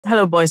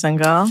Hello, boys and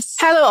girls.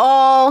 Hello,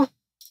 all.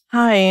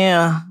 Hi,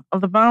 yeah.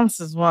 The bounce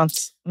is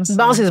what? The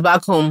bounce is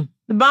back home.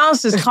 The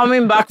bounce is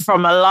coming back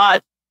from a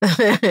lot.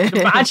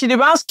 Actually, the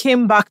bounce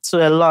came back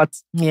to a lot.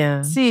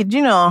 Yeah. See,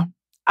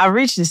 I've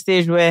reached the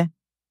stage where,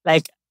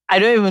 like, I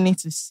don't even need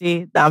to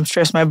say that I'm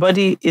stressed. My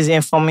body is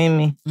informing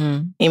me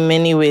in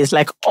many ways.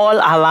 Like, all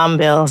alarm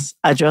bells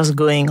are just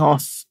going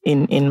off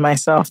in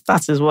myself.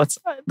 That's what's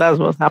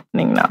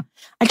happening now.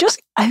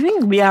 I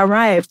think we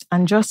arrived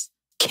and just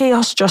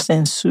chaos just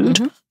ensued,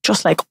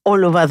 just like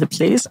all over the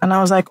place. And I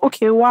was like,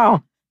 okay,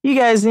 wow, you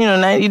guys, we're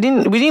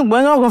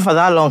not going for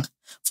that long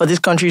for this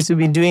country to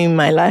be doing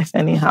my life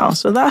anyhow.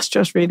 So that's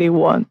just really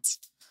what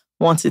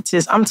it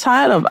is. I'm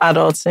tired of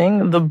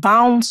adulting. The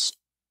bounce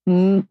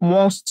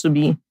wants to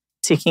be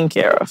taken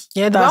care of.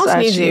 Yeah, the bounce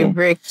needs a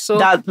break. So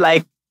that,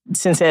 like,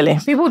 sincerely,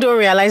 people don't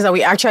realize that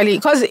we actually,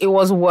 because it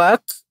was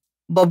work,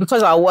 but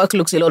because our work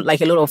looks a lot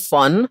of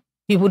fun,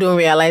 people don't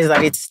realize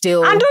that it's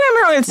still. And don't get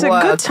me wrong, it's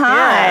work. A good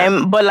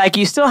time, but like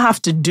you still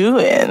have to do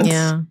it.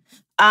 Yeah.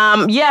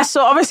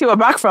 So obviously we're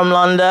back from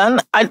London.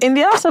 In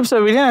the last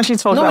episode, we didn't actually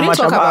talk that much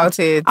about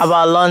it.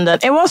 About London.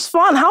 It was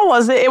fun. How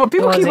was it?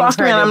 People keep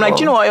asking me, and I'm like,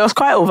 you know what? It was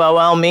quite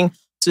overwhelming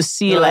to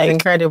see. It was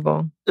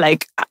incredible.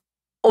 Like,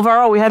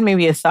 overall, we had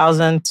maybe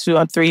 1,000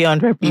 to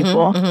 300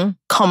 people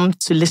come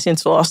to listen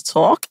to us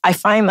talk. I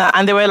find that,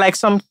 and there were like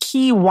some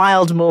key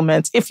wild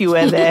moments. If you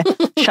were there,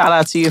 shout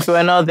out to you. If you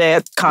were not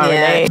there, can't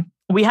relate.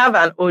 We have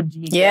an OG.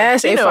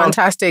 Yes, a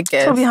fantastic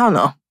guest. Tobi, how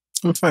now?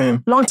 I'm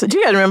fine. Long time. Do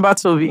you guys remember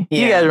Tobi? Yeah.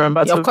 You guys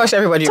remember Tobi? Of course,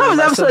 everybody Tobi's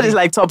remembers episode Tobi. is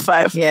like top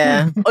 5.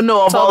 Yeah. Oh,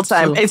 no, of Top all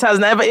time. 2. It has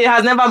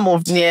never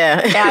moved.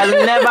 Yeah. It has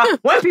never.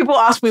 When people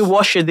ask me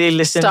what should they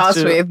listen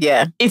Starts to, with,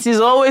 yeah. it is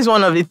always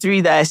one of the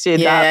 3 that I say.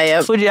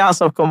 Fuji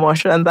House of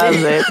Commotion. That's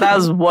it.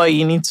 That's what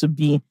you need to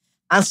be.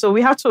 And so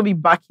we have Tobi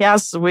back.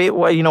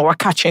 We're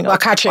catching up.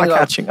 We're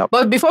catching up.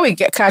 But before we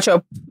catch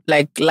up,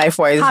 like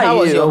life-wise, how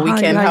was your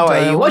weekend? How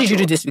are you? What did you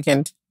do this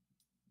weekend?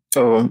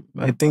 Oh,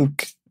 I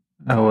think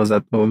I was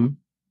at home.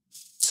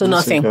 So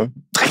nothing.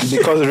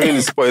 Because it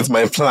really spoils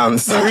my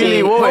plans.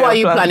 Really? What were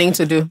you planning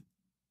to do?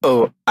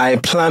 Oh, I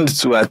planned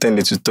to attend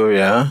a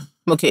tutorial.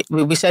 Okay,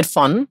 we said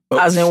fun.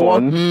 As in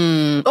what?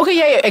 Okay,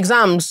 yeah,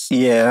 exams.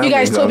 Yeah. You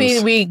guys, exams.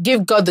 Tobi, we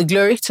give God the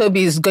glory. Tobi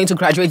is going to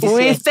graduate this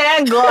year. We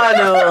thank God.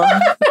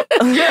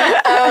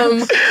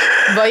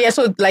 But yeah,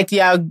 so like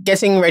you're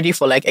getting ready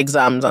for like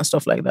exams and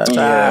stuff like that.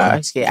 Yeah.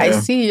 I see. I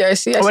see a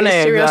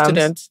serious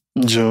student.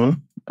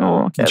 June.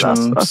 Oh, okay.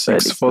 June that's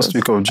 6th, first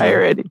week of June. Are you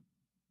ready?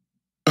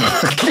 Go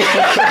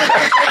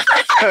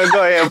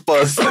ahead,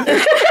 boss.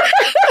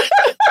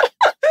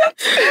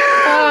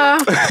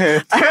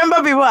 I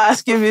remember people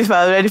asking me if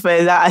I was ready for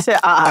exam. I said,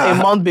 a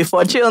month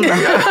before. Chill now.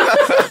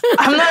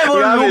 I've not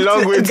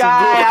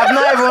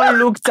even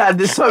looked at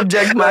the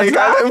subject matter.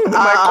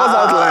 My course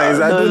outlines.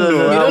 I don't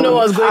know. You don't know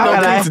what's going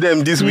on. I'll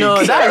them this week.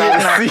 No,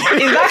 that's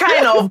it's that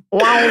kind of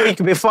 1 week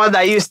before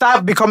that you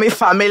start becoming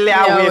familiar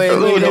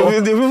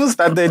with. They even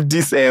started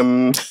this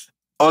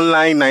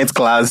online night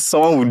class.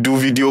 Someone would do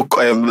video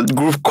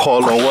group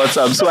call on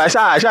WhatsApp. So I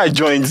shall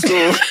join. So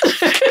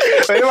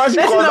whenever she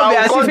calls,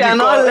 I will call the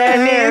call.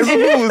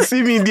 People will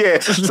see me there.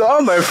 So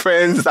all my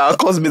friends, our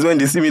classmates, when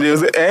they see me, they will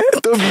say,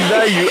 Tobi,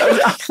 that you?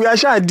 We are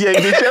sure there.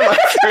 They share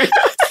materials.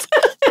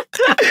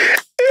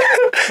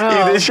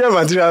 If they share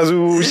materials,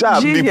 we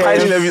shall be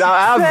piling everything.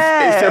 I have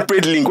a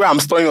separate link where I'm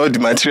storing all the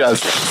materials.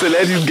 So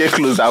let it get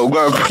close. I will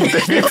go and print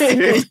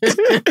everything.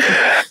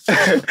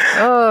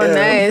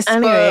 Nice.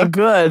 Anyway,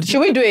 good.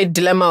 Should we do a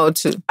dilemma or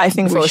two? I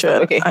think we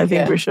should. Okay. I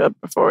think we should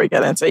before we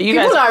get into it.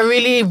 People are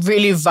really,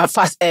 really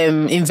fast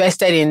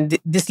invested in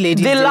this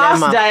lady's dilemma. The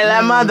last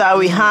dilemma that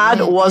we had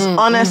was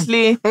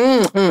honestly,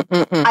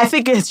 I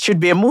think it should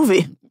be a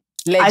movie.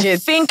 Legit. I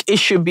think it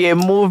should be a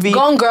movie.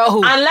 Gone Girl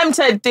Who. And let me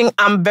tell you the thing,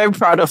 I'm very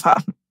proud of her.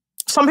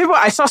 Some people,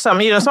 I saw some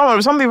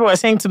people were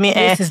saying to me,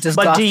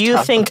 but do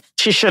you think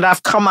she should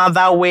have come out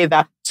that way,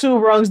 that 2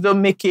 wrongs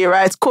don't make it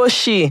right?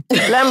 Koshi,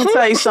 let me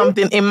tell you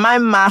something. In my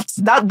maths,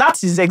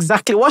 that is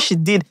exactly what she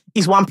did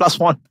is 1 +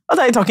 1. What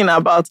are you talking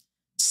about?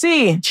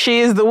 See, she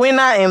is the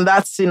winner in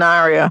that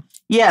scenario.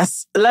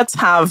 Yes,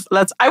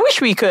 I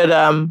wish we could,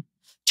 do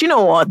you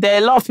know what? There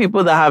are a lot of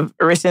people that have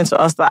written to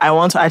us that I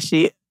want to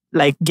actually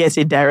get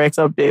a direct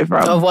update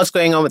from. Of what's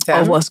going on with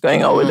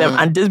them.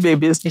 And this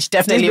baby is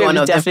definitely one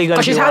of them.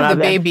 Because she's had the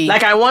baby.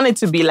 Like, I want it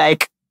to be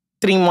like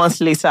 3 months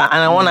later, and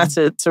I want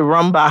her to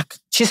run back.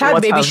 She's had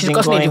the baby, she's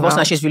gotten a divorce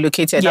now, she's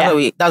relocated.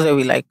 Yeah. That's where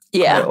we like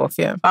off,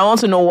 yeah. I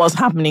want to know what's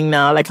happening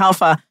now. Like, how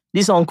far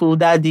this uncle,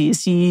 daddy,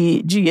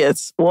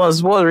 GS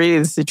was really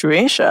the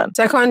situation.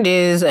 Second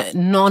is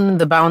Non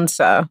the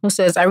Bouncer, who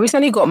says, I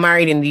recently got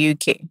married in the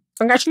UK.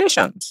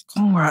 Congratulations.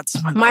 Congrats,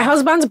 my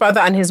husband's brother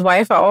and his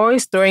wife are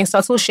always throwing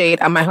subtle shade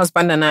at my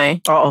husband and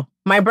I. Uh-oh.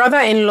 My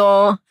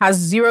brother-in-law has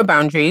 0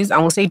 boundaries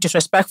and will say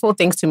disrespectful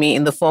things to me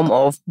in the form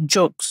of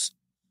jokes.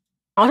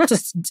 I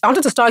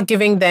wanted to start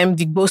giving them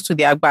the boast to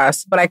the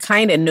Agbas, but I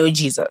kind of know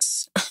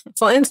Jesus.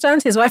 For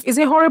instance, his wife is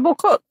a horrible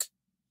cook.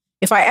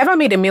 If I ever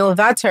made a meal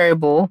that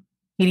terrible,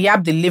 he'd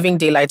yap the living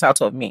daylight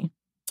out of me.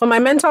 For my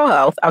mental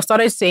health, I've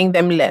started saying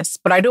them less,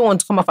 but I don't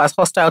want to come off as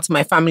hostile to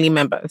my family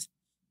members.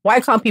 Why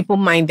can't people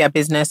mind their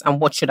business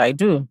and what should I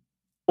do?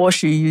 What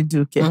should you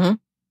do, Kay? Mm-hmm.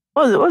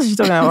 What's she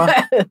talking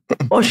about?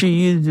 What should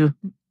you do?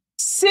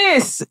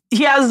 Sis,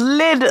 he has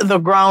laid the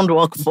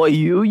groundwork for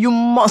you. You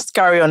must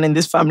carry on in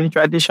this family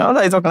tradition. What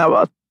are you talking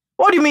about?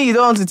 What do you mean you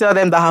don't want to tell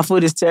them that her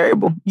food is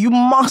terrible? You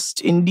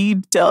must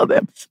indeed tell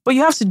them. But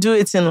you have to do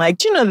it in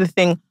do you know the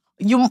thing?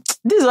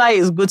 This is why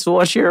it's good to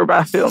watch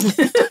Yoruba film.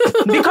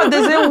 Because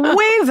there's a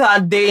way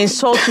that they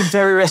insult you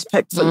very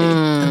respectfully.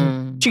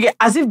 You get,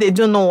 as if they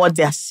don't know what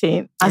they're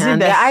saying. As if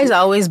their eyes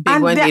are always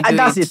big when they do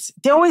that's it.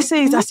 They always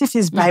say it as if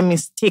it's by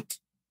mistake.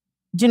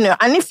 You know,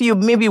 and if you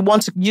maybe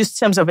want to use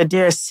terms of a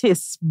dear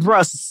sis,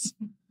 bros,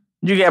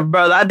 you get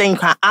brother, then you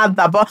can add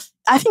that. But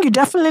I think you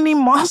definitely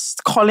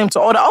must call him to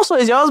order. Also,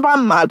 is your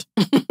husband mad?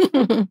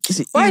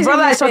 His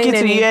brother is talking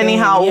to you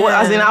anyhow.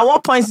 Yeah. As in, at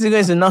what point is he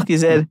going to knock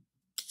his head?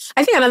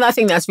 I think another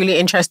thing that's really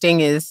interesting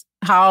is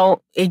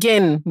how,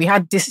 again, we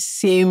had this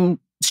same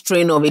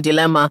strain of a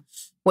dilemma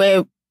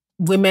where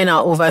women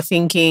are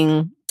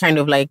overthinking, kind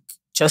of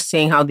just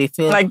saying how they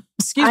feel.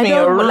 Excuse me,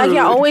 you're rude.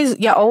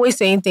 You're always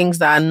saying things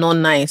that are not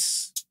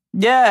nice.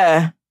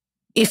 Yeah.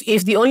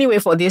 If the only way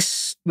for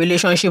this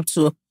relationship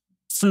to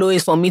flow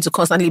is for me to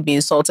constantly be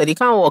insulted, it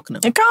can't work now.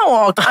 It can't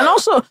work. And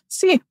also,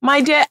 see,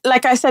 my dear,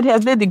 like I said, he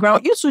has laid the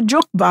ground. You should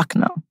joke back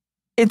now.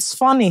 It's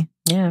funny.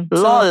 Yeah.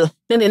 Lol. So,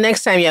 then the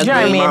next time you're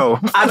going,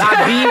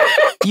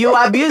 you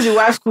abuse your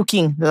wife's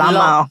cooking.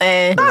 Lama.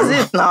 That's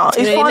it now. It's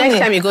funny. The next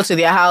time you go to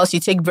their house, you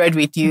take bread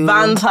with you.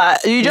 Banter.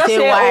 You just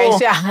say why?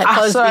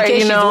 Because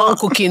she's the one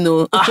cooking.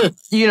 Lol. Uh-huh.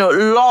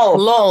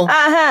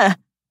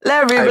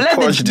 Let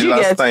the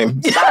last time.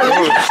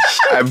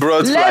 I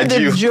brought let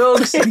flagell. The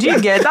jokes. Do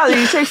you get that?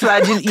 You take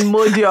flagell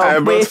emoji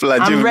of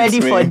I'm ready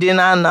for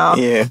dinner now.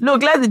 Yeah.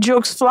 Look, let the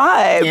jokes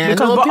fly. Yeah,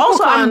 but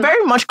also, I'm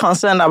very much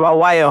concerned about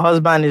why your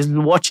husband is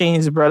watching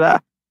his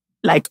brother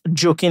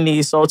jokingly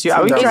insult you.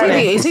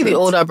 Is he the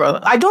older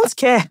brother? I don't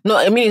care. No,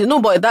 I mean, no,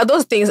 but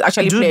those things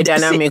actually play a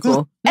dynamic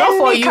role. Not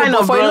for you,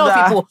 but for a lot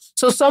of people.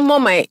 So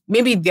someone might,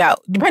 maybe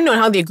depending on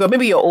how they grow,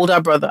 maybe your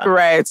older brother,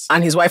 right,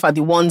 and his wife are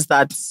the ones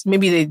that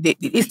maybe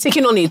it's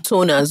taking on a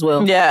tone as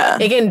well. Yeah.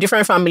 Again,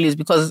 different families,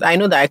 because I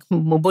know that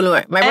my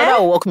brother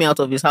will walk me out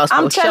of his house.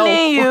 I'm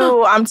telling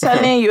you,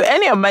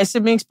 any of my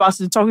siblings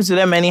passes talking to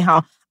them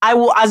anyhow. I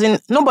will, as in,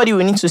 nobody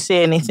will need to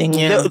say anything.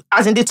 Yeah.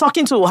 As in, the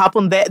talking to will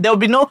happen there. There will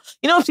be no,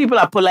 people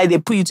are polite, they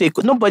put you to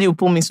nobody will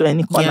pull me to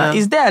any corner. Yeah.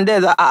 It's there and there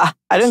that,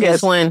 I don't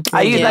get when.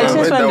 Are you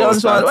since when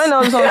does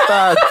one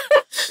start?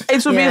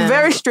 It will be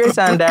very straight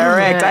and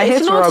direct. I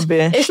hate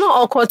rubbish. It's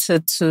not awkward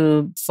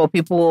for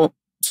people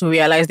to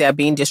realize they are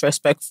being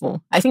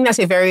disrespectful. I think that's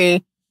a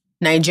very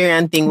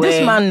Nigerian thing.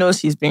 This man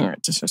knows he's being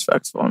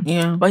disrespectful.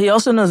 Yeah. But he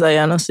also knows that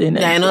you're not saying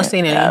anything. Yeah, you're not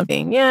saying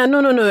anything. Yeah,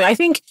 no. I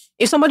think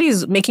if somebody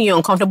is making you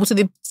uncomfortable to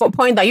the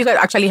point that you guys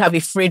actually have a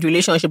frayed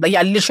relationship, that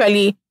you're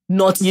literally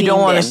not seeing them. You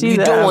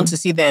don't want to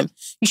see them.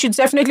 You should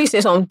definitely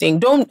say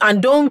something.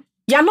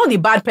 You're not the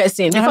bad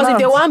person. Because if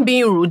they weren't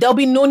being rude, there'll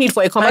be no need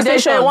for a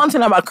conversation. One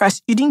thing about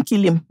Christ, you didn't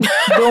kill him.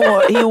 Don't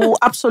worry. He will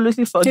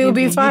absolutely forgive you. He'll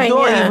be fine. You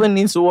don't even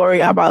need to worry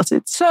about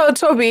it. So,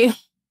 Tobi,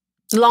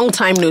 long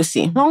time no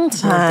see. Long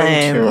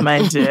time,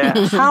 my dear.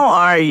 How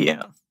are you?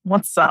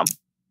 What's up?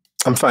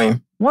 I'm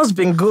fine. What's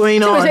been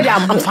going on?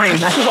 I'm fine.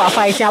 I think we're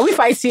fighting. Are we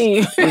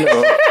fighting?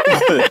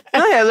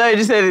 I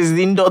just said he's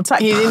the indoor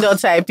type. He's indoor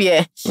type,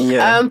 yeah.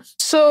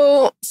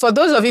 So, for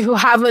those of you who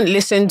haven't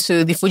listened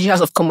to the Fuji House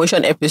of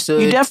Commotion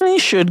episode, you definitely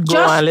should go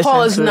and listen to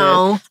it. Just pause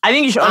now. I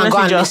think you should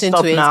honestly just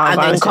stop now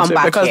and then come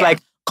back. Because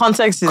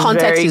context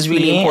is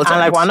really important.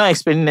 And we're not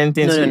explaining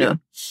anything to you. No.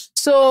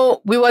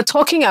 So, we were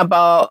talking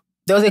about,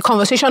 there was a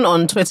conversation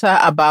on Twitter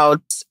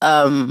about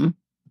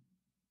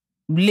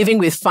living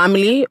with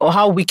family, or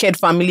how wicked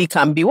family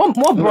can be. What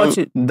brought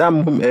you?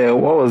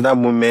 What was that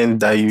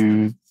moment that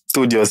you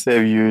told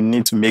yourself you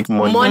need to make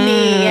money?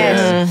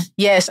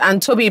 Yes.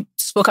 And Tobi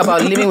spoke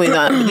about living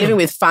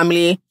with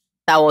family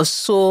that was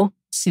so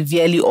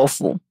severely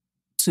awful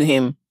to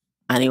him.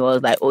 And he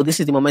was like, oh, this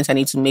is the moment I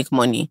need to make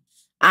money.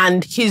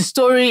 And his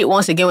story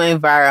once again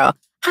went viral.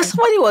 And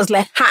somebody was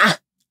like,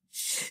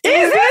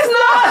 is this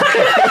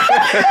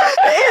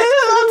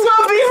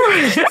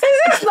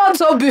not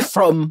Tobi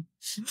from?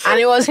 And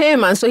it was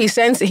him, and so he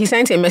sent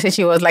a message.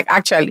 He was like,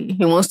 actually,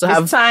 he wants to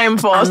have time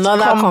for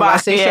another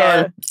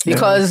conversation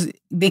because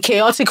the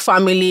chaotic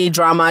family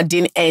drama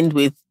didn't end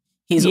with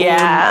his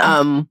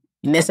own,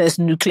 in essence,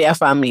 nuclear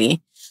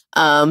family.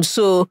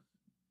 So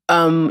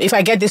if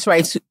I get this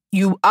right,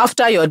 you,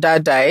 after your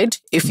dad died,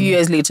 a few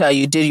years later,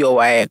 you did your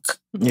WAEC.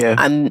 Yeah,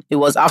 and it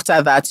was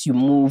after that you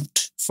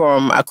moved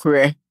from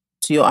Akure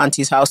to your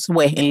auntie's house,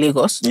 where in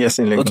Lagos. Yes,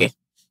 in Lagos. Okay.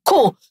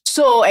 Cool.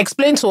 So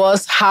explain to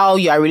us how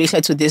you are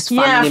related to this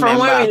family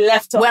member.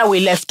 Where we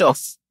left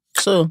off.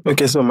 So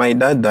my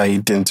dad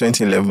died in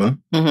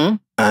 2011. Mm-hmm.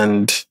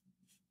 And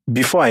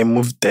before I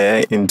moved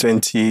there in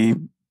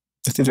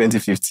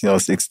 2015 or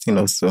 16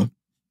 or so,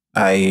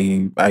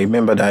 I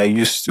remember that I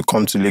used to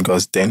come to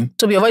Lagos then.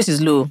 Tobi, your voice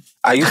is low.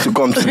 I used to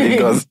come to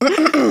Lagos.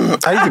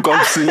 I used to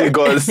come to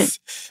Lagos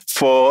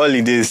for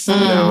holidays.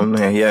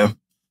 Yeah.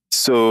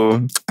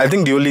 So I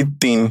think the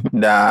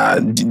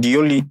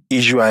only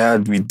issue I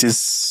had with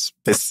this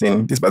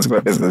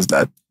particular person, is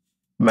that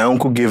my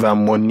uncle gave her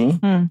money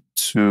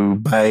to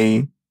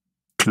buy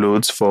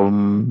clothes for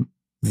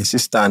my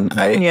sister and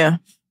I. Yeah.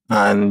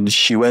 And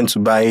she went to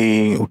buy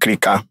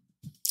okrika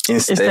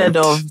instead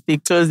of the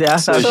clothes they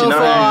asked her. So for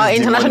our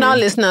international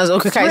listeners,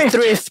 okrika is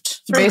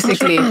thrift,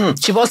 basically.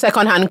 She bought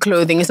second-hand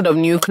clothing instead of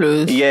new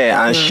clothes.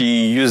 Yeah, and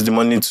she used the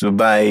money to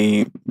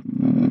buy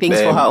things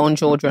for her own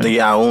children.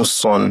 Her own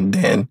son.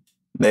 Then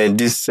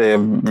this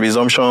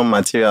resumption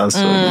materials.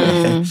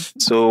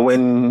 So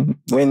when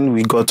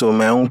we got home,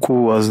 my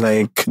uncle was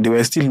like, they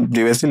were still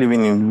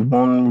living in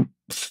one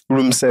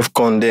room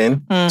self-con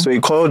then. So he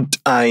called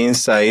her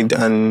inside,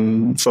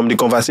 and from the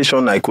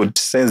conversation I could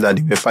sense that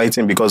they were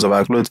fighting because of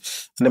her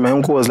clothes. And then my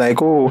uncle was like,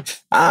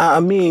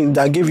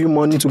 that gave you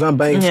money to go and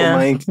buy it for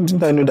my,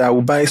 didn't I know that I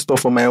would buy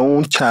stuff for my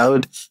own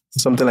child?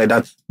 Something like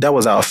that. That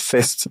was our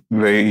first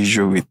very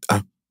issue with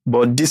her.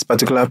 But this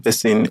particular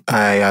person,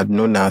 I had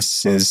known her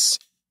since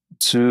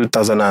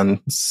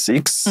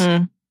 2006.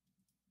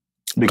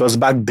 Because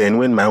back then,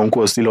 when my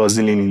uncle was still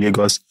hustling in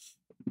Lagos,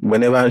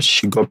 whenever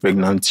she got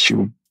pregnant, she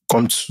would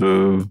come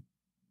to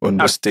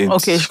Ondo State.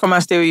 Okay, she come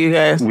and stay with you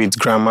guys. With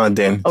grandma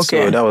then.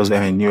 Okay. So that was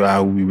when I knew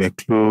her. We were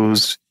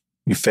close.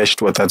 We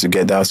fetched water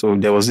together. So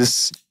there was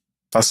this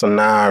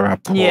personal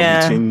rapport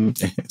between...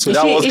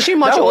 So is she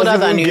much older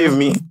than you? Gave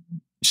me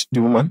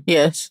the woman.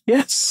 Yes.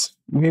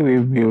 Way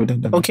older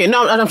than okay,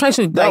 now I'm trying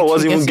to... That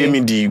was even gave me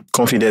the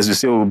confidence to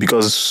say,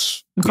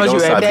 because you were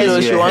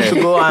there, she wants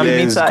to go and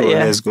meet her.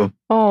 Let's go.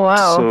 Oh,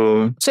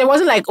 wow. So it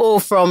wasn't like,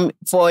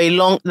 for a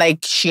long...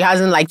 Like, she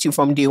hasn't liked you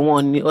from day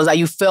one. It was like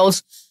you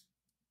felt...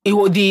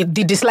 the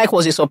dislike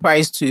was a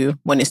surprise to you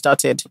when it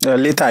started.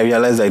 Later, I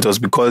realized that it was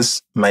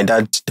because my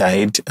dad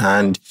died,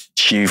 and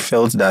she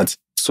felt that...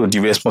 So the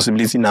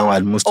responsibility now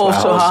had moved to her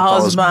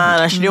husband,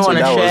 and she didn't want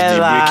to share that. That was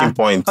the breaking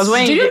point. Because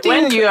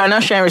when you are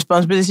not sharing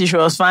responsibility, she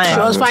was fine. She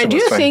was fine. Do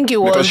you think it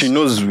was... Because she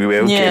knows we were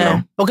okay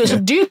now. Okay, so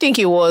do you think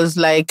it was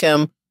like...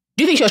 do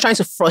you think she was trying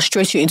to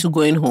frustrate you into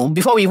going home?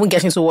 Before we even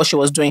get into what she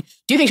was doing,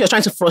 do you think she was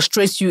trying to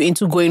frustrate you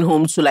into going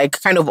home to like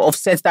kind of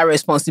offset that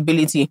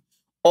responsibility?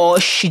 Or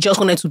she just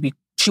wanted to be...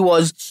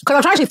 Because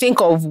I'm trying to think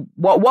of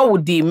what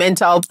would the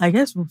mental... I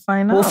guess we'll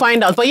find out. We'll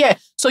find out. But yeah,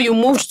 so you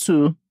moved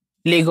to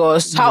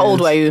Lagos. How old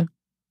were you?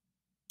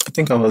 I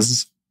think I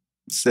was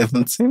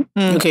 17.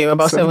 Okay,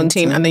 about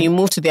 17. And then you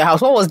moved to their house.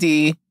 What was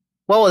the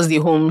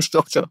home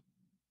structure?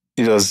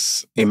 It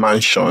was a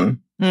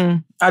mansion.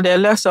 Are they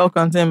less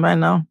self-contained by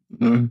now?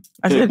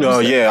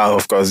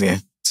 Of course, yeah.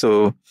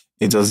 So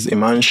it was a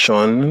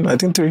mansion. I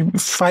think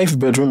 5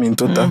 bedroom in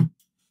total.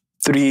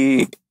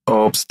 3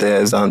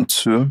 upstairs and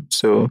 2.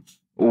 So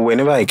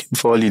whenever I came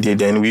for holiday,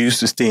 then we used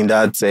to stay in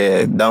that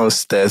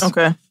downstairs.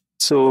 Okay.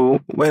 So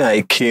when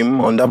I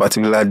came on that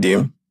particular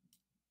day,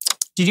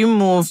 did you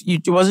move?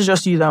 Was it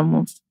just you that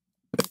moved?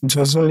 It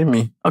was only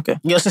me. Okay.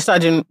 Your sister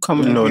didn't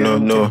come?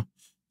 No.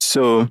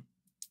 So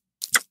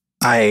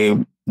they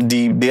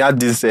had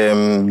this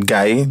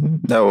guy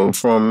that was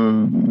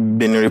from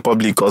Benin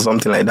Republic or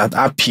something like that,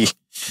 Happy.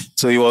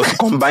 So he was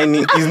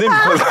combining, his name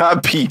was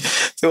Happy.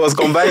 So he was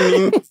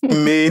combining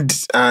maid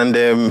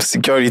and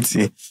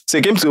security. So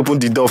he came to open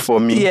the door for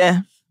me. Yeah.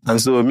 And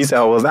so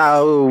I was,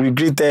 we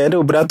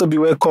greeted, brother, be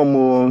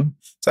welcome.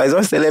 So I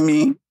just said, let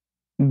me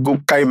go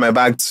carry my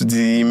bag to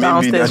the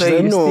main building. She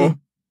said, no,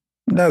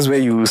 that's where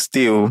you will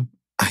stay.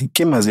 I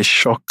came as a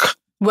shock.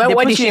 Where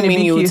did she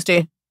mean you would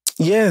stay?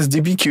 Yes,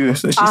 the BQ.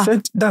 So she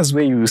said, that's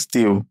where you will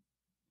stay.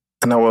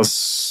 And I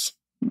was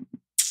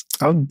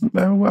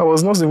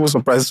not even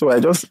surprised. So I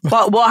just...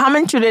 But how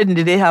many children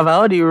did they have?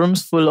 Are all the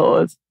rooms full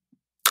or?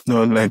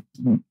 No, like,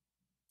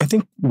 I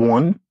think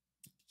 1.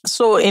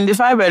 So in the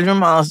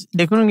 5-bedroom house,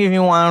 they couldn't give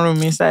you 1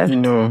 room inside?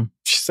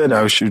 She said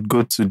I should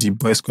go to the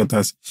boys'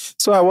 quarters.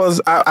 So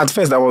at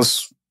first I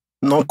was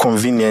not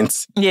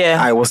convenient. Yeah.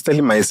 I was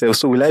telling myself,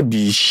 so will I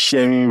be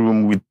sharing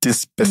room with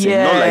this person?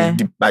 Yeah. Not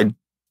like I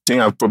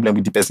didn't have a problem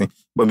with the person,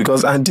 but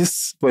because I had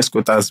this boys'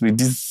 quarters with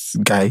this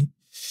guy.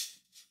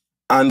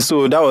 And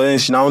so that was when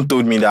she now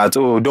told me that,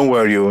 don't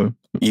worry,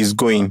 he's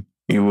going.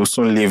 He will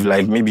soon leave,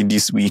 like maybe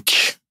this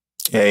week.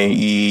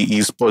 He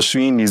is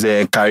pursuing his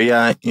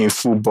career in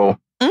football.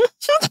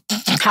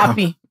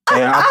 Happy.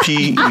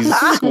 Happy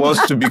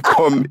wants to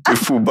become a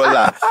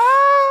footballer.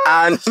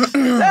 And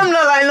I'm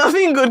not like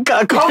nothing good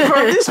can come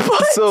from this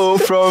point. So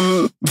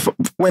from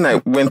when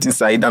I went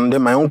inside, and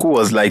then my uncle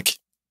was like,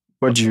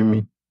 what do you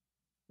mean?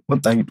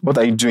 What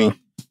are you doing?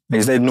 And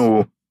he said,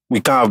 no, we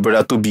can't have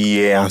brother Tobi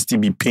here and still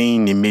be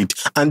paying a maid.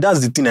 And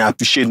that's the thing I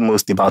appreciate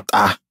most about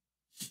her.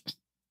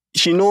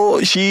 She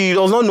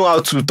does not know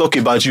how to talk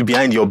about you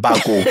behind your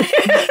back.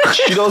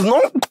 She does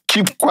not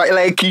keep quiet.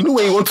 Like,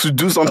 when you want to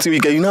do something, you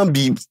move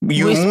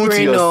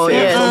to yourself,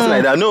 something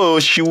like that. No,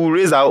 she will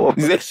raise her up.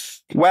 She said,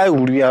 why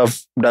would we have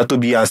that to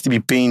be and still be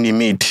paying the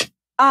maid?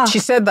 She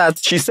said that.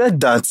 She said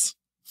that.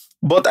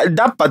 But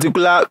that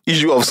particular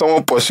issue of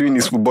someone pursuing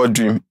his football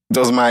dream, it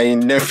was my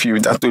nephew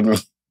that told me.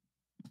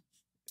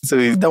 So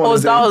that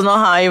was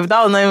not her. If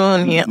that was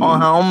not even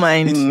on her own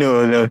mind.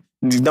 No.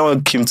 That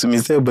one came to me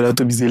and said, but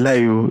Tobi is a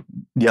lie.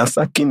 They are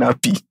sacking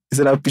Happy. He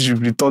said Happy should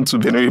return to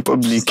Benin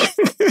Republic.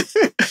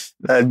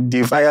 That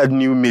they fired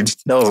new maid.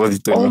 That was what he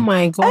told me. Oh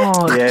my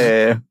God.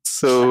 Yeah.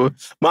 So,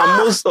 but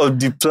most of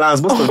the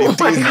plans, most of the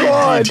things they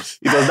did,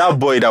 it was that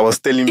boy that was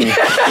telling me. Your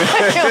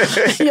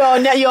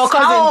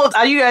cousin. How old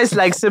are you guys,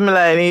 like,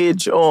 similar in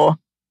age or?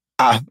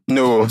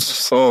 No,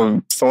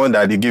 someone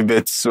that they give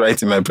birth right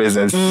in my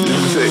presence.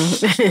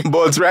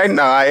 But right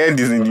now, I heard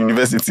this in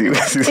university. He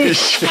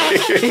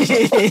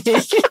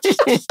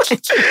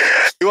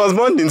was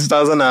born in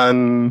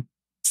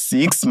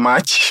 2006,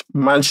 March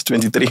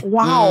 23.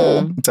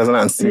 Wow.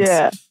 2006.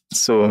 Yeah.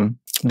 So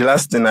the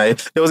last thing there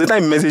was a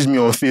time he messaged me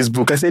on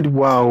Facebook. I said,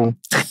 wow,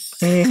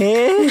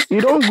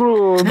 you don't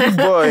grow, big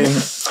boy.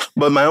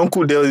 But my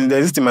uncle, there's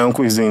this thing my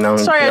uncle is doing now.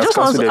 Sorry, I just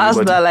want to ask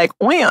that, like,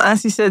 when your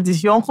auntie said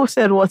this, your uncle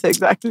said what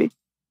exactly?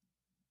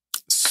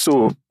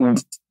 So,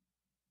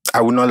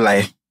 I will not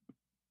lie.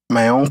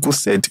 My uncle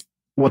said,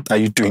 what are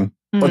you doing?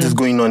 What is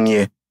going on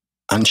here?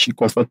 And she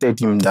confronted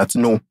him that,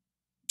 no.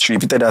 She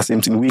repeated that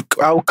same thing.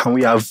 How can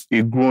we have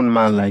a grown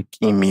man like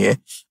him here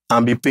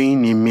and be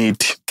paying a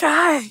maid?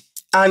 Guy.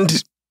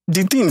 And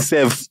the thing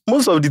itself,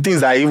 most of the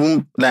things that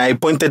I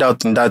pointed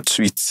out in that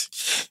tweet,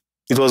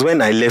 it was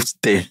when I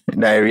left there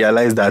that I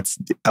realized that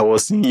I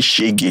was seeing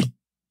shaggy.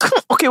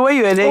 Okay, where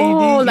you were there?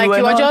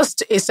 You were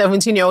just a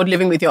 17-year-old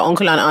living with your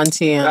uncle and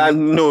auntie.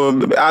 No,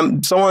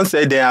 someone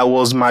said that I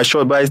was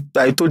mature, but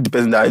I told the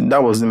person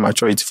that wasn't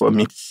maturity for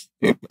me.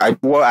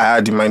 What I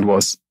had in mind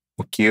was,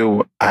 okay,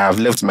 I have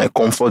left my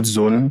comfort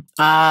zone.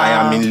 I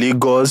am in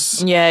Lagos.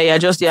 To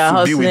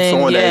be with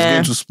someone that is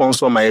going to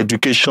sponsor my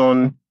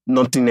education.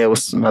 Nothing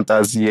else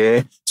matters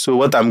here. So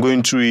what I'm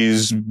going through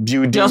is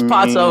building just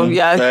part of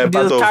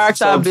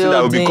character building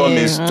that will become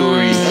a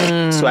story.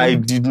 So I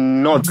did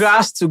not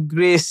grass to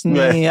grace. Those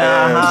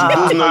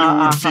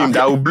Nollywood film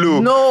that will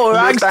blow. No,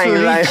 rags to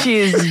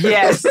riches.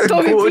 Yes,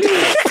 good.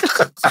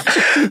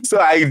 So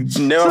I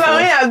never. So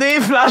when you're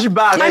doing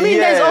flashback, I mean,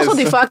 there's also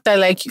the fact that,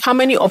 like, how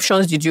many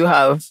options did you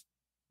have?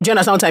 Do you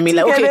understand what I mean?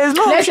 Like, okay,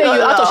 let's say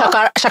you're out of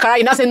Shakara,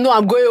 you now say, no,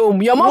 I'm going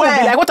home. Your mom will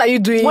be like, what are you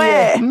doing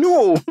here?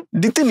 No,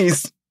 the thing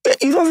is,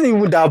 it wasn't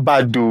even that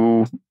bad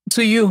though.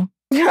 To you?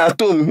 Yeah,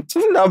 to me. It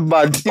wasn't that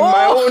bad. In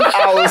my own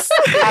house,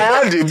 I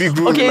had a big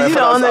room in my father's house. Okay, you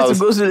wanted to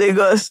go to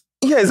Lagos?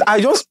 Yes,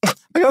 I just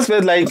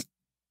felt like,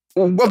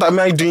 what am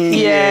I doing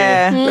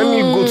here? Let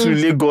me go to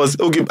Lagos.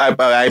 Okay,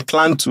 I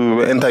plan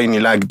to enter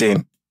Unilag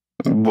then.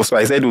 So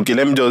I said, okay,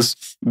 let me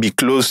just be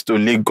close to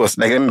Lagos.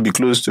 Like, let me be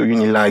close to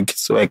Unilag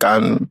so I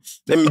can,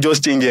 let me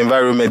just change the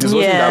environment. It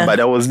wasn't that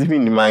bad. I was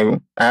living in I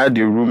had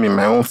a room in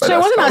my own father's house. So it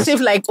wasn't as if,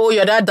 like, oh,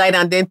 your dad died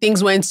and then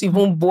things went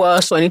even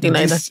worse or anything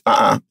like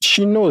that?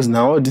 She knows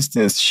now, all these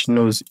things, she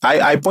knows.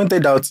 I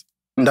pointed out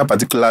in that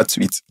particular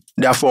tweet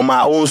that from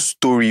our own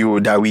story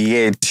that we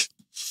heard,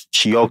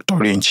 she hugged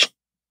Orange.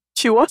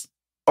 She what?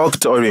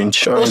 Hugged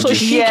Orange. Also,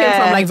 she came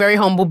from, like, very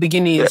humble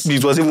beginnings.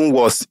 It was even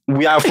worse.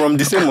 We are from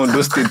the same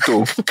Ondo state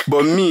too.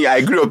 But me,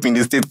 I grew up in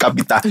the state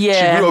capital.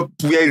 Yeah. She grew up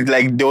where,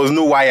 like, there was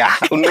no wire,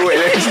 no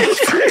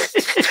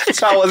electricity.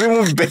 So I was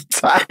even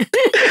better.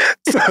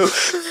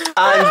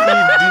 And we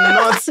did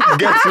not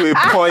get to a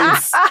point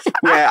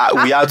where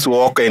we had to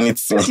walk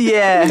anything.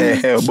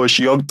 Yeah. But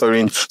she hugged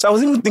Orange. So I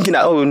was even thinking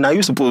that, now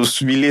you're supposed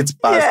to relate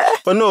past. Yeah.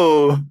 But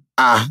no,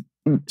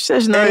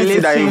 she's not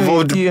relating that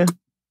involved with you.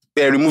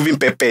 Removing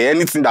pepper,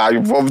 anything that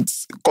involved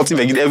cutting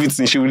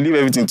everything, she will leave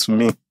everything to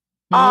me.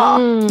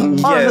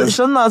 Yes. She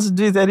doesn't know how to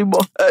do it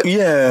anymore.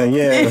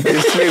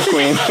 It's slave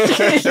queen.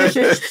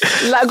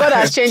 Like, God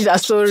has changed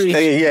that story.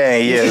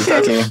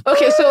 Exactly.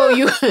 Okay,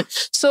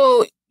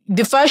 so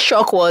the first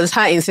shock was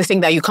her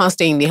insisting that you can't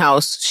stay in the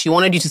house. She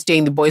wanted you to stay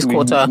in the boys'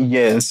 quarter.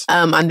 Yes.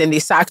 And then they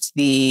sacked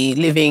the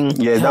living.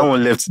 Yeah, that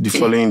one left the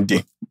following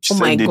day. Oh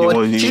my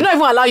God. She did not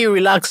even allow you to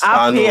relax.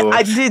 Happy.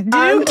 Did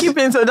you keep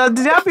into that?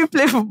 Did Happy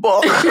play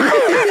football?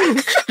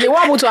 They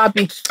were to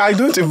Happy. I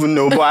don't even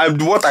know,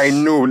 but what I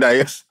know,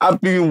 that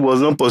Happy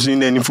was not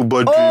pursuing any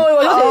football dream. Oh,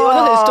 it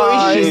was a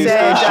story she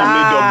said. She made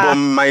up, but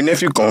my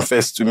nephew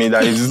confessed to me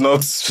that it's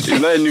not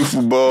any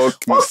football.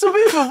 Supposed to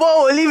be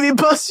football will leave me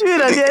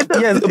pursuing at the end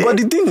of Yes, the day. but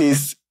the thing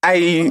is,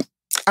 I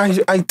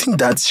think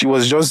that she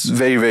was just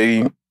very,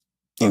 very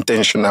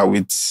intentional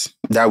with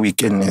that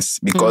wickedness,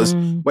 because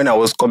when I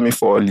was coming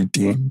for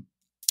holiday,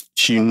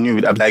 she knew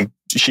that, like,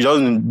 she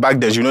doesn't back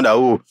then, she know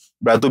that,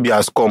 Brother Tobi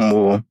has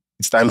come,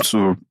 it's time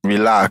to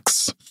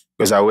relax,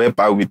 because I will help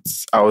her with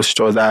house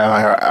chores.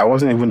 I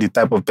wasn't even the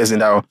type of person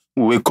that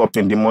will wake up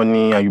in the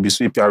morning and you'll be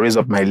sweeping, I raise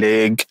up my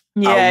leg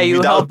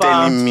without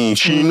telling me.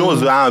 She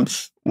knows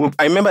that.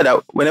 I remember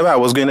that whenever I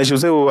was going there, she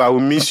would say, I will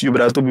miss you,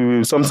 Brother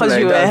Tobi, something like that. Because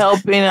you were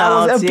helping out.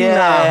 I was helping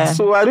her.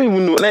 So I don't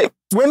even know. Like,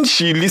 when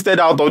she listed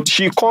out, or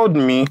she called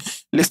me,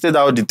 listed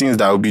out the things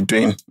that I would be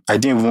doing, I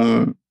didn't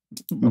even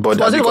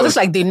bother. Was it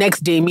like the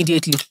next day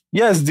immediately?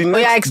 Yes, the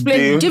next day.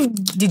 Explain, give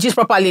the gist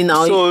properly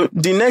now. So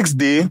the next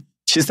day,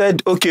 she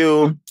said,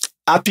 okay,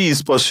 Happy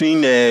is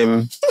pursuing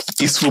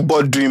his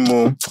football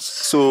dream.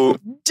 So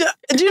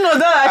do you know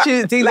that I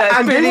actually think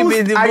that's really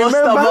been the most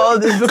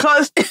about this,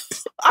 because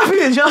Happy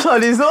is just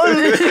on his own.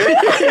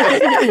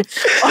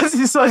 On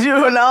his social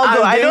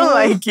Ronaldo. I don't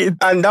like it.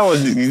 And that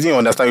was, you didn't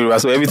understand it,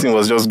 so everything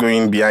was just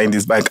going behind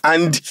his back.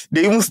 And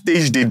they even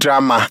staged the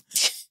drama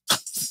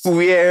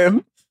where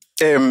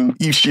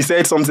if she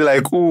said something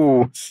like,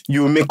 oh,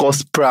 you make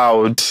us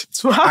proud.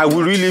 I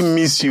will really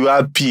miss you,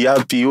 Happy.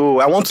 Oh,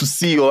 I want to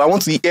see you. I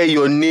want to hear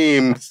your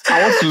name.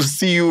 I want to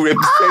see you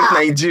represent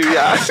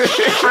Nigeria.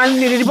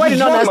 And the boy did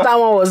not understand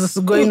what was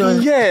going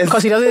on. Yes.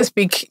 Because he doesn't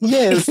speak.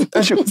 Yes.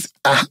 And she was,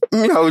 I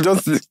would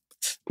just...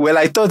 Well,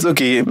 I thought,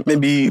 okay,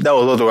 maybe that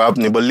was what was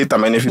happening, but later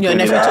my nephew told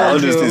me all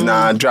these things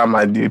now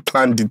drama, they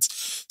planned it.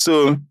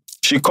 So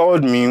she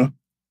called me,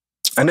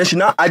 and then she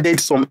now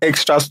added some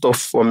extra stuff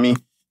for me.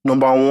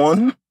 Number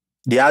one,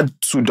 they had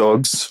 2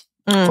 dogs,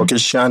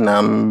 Caucasian,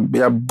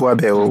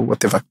 Boabe or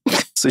whatever.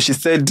 So she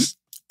said...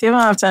 They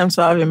don't have time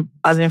to have him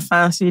as in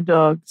fancy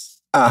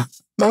dogs. My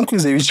uncle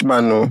is a rich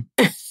man, no.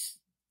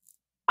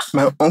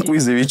 My uncle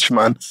is a rich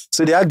man.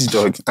 So they had the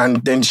dog,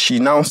 and then she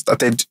now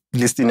started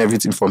listing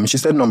everything for me. She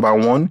said, number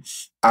one,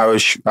 I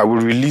will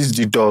release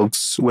the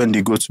dogs when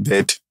they go to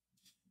bed.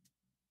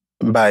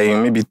 By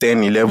maybe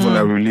 10, 11,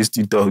 I will release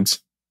the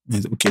dogs.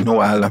 I said, okay, no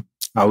wahala.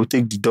 I will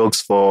take the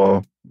dogs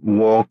for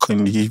walk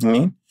in the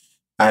evening.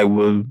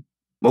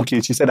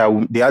 She said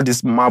they had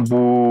this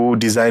marble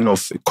design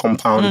of a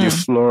compound, the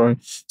floor.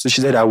 So she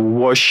said I will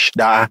wash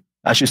that.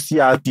 I should see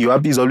Happy.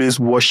 Happy is always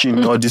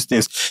washing all these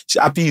things.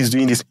 Happy is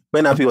doing this.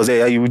 When Happy was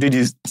there, you will do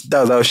this.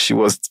 That was how she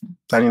was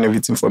planning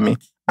everything for me.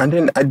 And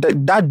then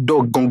that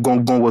dog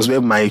gong was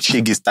where my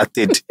shaggy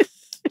started.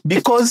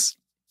 Because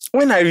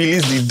when I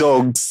released the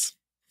dogs,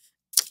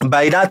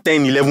 by that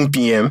 10, 11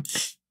 p.m.,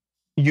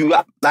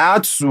 I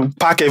had to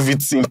pack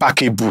everything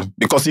packable,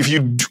 because if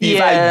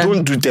I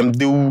don't do them,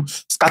 they will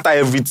scatter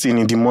everything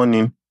in the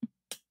morning.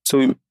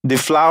 So the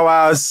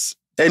flowers,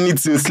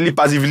 anything,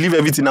 slippers, if you leave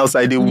everything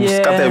outside, they will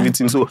scatter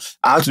everything. So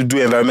I had to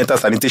do environmental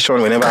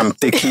sanitation whenever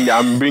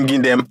I'm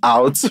bringing them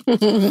out.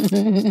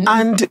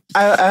 And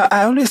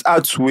I always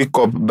had to wake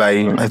up by,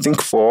 I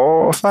think, 4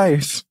 or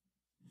 5.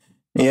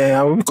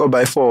 Yeah, I wake up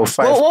by 4 or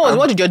 5.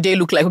 What did your day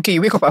look like? Okay,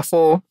 you wake up at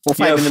 4 or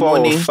 5 in the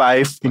morning. 4 or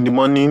 5 in the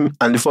morning.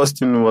 And the first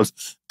thing was,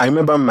 I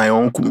remember my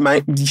uncle,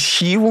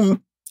 she even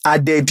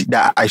added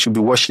that I should be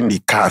washing the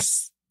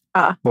cars.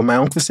 But my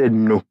uncle said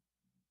no.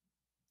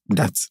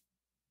 That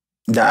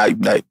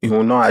he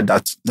will not add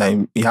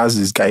that he has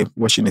this guy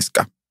washing his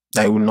car.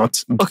 That he will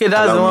not. Okay,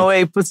 that's the one where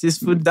he puts his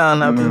foot down.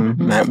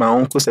 My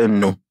uncle said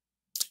no.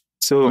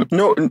 So,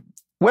 no.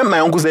 When my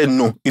uncle said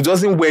no, it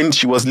wasn't when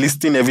she was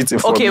listing everything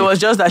for me. Okay, it was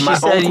just that she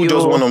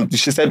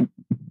said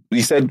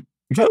he said,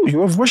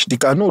 you have washed the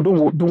car. No,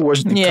 don't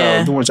wash the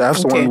car. Don't wash. I have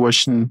someone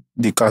washing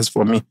the cars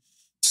for me.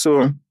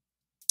 So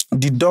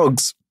the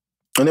dogs,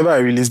 whenever I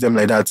release them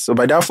like that, so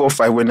by that 4 or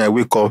 5 when I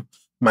wake up,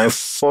 my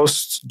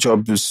first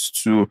job is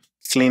to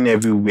clean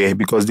everywhere,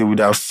 because they would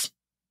have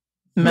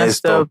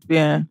messed up.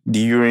 Yeah. The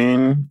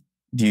urine,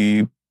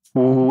 the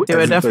poo. They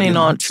were definitely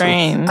not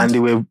trained. And they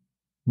were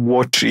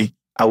watery.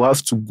 I will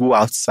have to go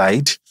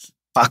outside,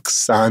 pack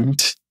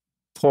sand,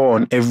 pour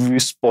on every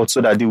spot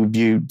so that they will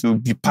be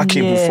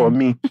packable for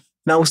me.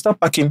 Now we'll start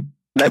packing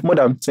like more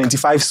than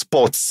 25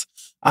 spots.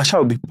 I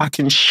shall be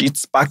packing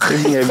sheets,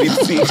 packing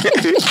everything.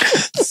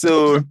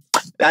 So,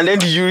 and then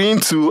the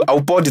urine too,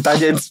 I'll pour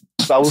detergent.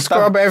 So I will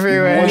scrub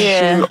everywhere.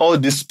 Washing all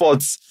the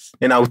spots.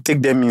 Then I'll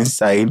take them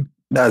inside.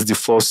 That's the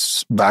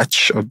first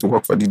batch of the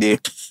work for the day.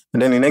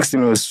 And then the next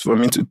thing was for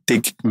me to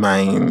take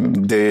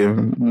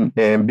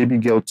the baby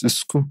girl to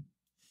school.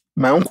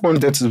 My uncle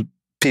wanted to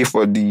pay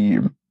for the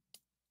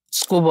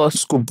school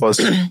bus.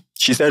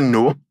 She said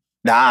no.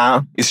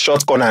 Nah, it's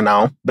short corner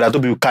now. But I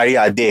thought we will carry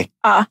her there.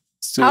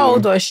 So, how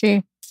old was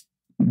she?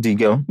 The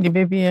girl. The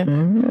baby, I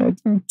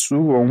think 2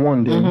 or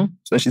 1 then.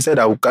 So she said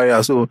I will carry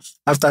her. So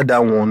after that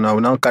one, I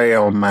will now carry her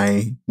on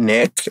my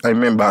neck. I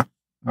remember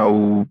I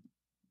will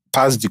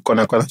pass the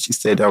corner. She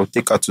said I will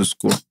take her to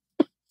school.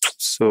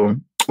 So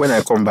when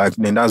I come back,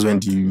 then that's when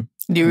the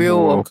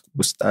real work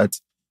will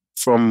start.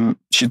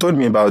 She told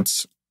me about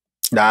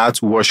that I had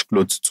to wash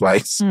clothes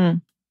twice.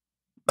 And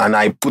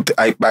I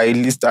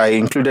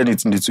included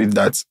it in the tweet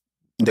that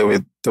there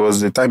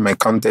was a time I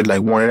counted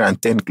like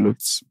 110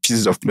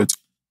 pieces of clothes,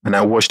 and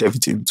I washed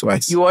everything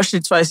twice. You washed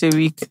it twice a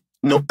week?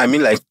 No, I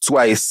mean like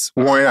twice,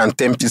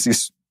 110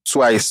 pieces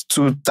twice,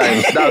 2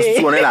 times. That's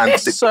 210.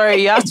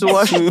 Sorry, you have to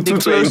wash the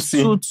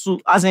clothes two,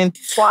 as in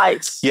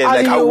twice. Yeah,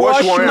 like I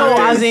wash 110. No,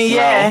 as in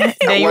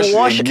then you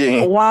wash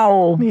again.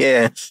 Wow.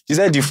 Yeah, she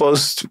said the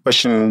first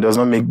washing does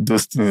not make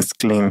those things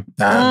clean.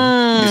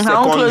 The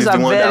second clothes are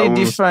very will,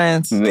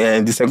 different.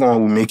 Yeah, the second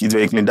one will make it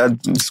very clean. That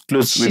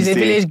clothes. She's a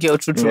village girl,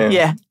 true.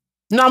 Yeah.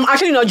 No, I'm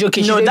actually not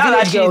joking. No,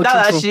 that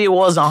actually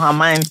was on her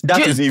mind.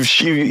 That is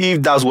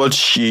if that's what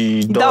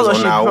she does. That's what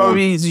on she her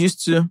probably own. is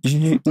used to.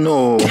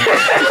 No.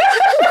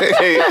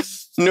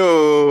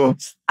 No.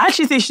 I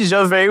actually think she's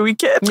just very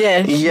wicked.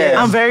 Yeah.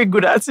 I'm very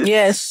good at it.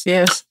 Yes.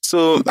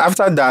 So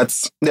after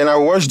that, then I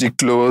washed the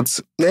clothes.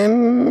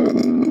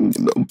 Then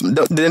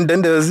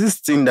there was this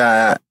thing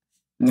that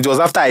it was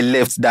after I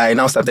left that I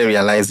now started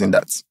realizing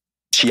that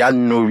she had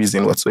no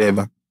reason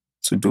whatsoever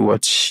to do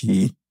what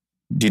she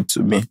did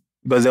to me.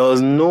 Because there was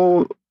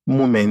no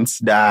moment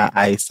that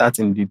I sat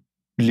in the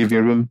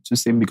living room to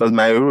say, because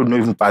my road not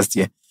even passed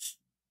here.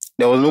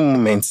 There was no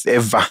moment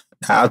ever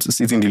I had to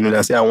sit in the room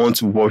and say, I want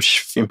to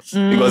watch film.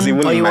 Because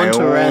even in my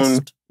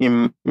own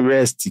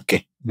rest,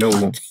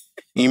 no.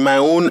 In my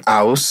own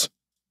house,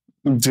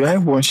 do I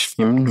watch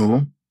film?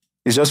 No.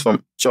 It's just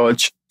from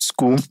church,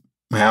 school,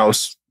 my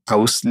house. I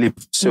will sleep.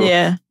 So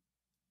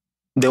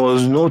there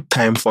was no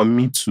time for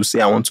me to say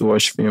I want to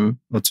watch film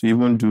or to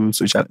even do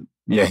social.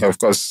 Yeah, of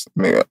course.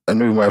 I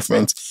know my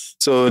friends.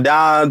 So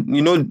that,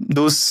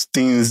 those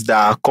things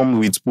that come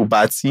with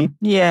puberty.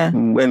 Yeah.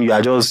 When you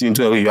are just,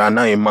 you are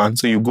now a man.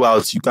 So you go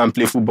out, you can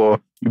play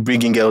football, you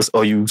bring in girls,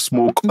 or you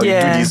smoke, or you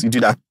do this, you do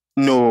that.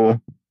 No.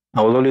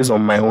 I was always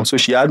on my own. So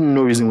she had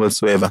no reason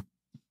whatsoever.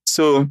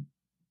 So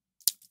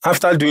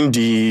after doing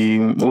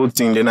the whole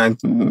thing,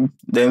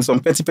 then some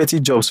petty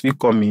jobs will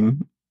come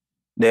in.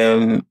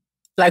 Then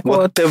like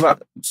whatever.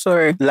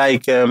 Sorry.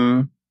 Like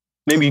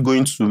maybe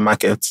going to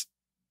market.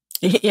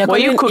 Were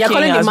you cooking? You're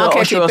calling the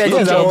market a petty job?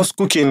 I job? was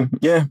cooking.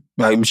 Yeah.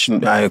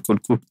 I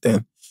could cook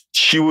then.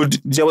 She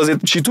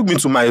took me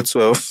to my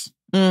 12.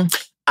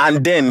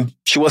 And then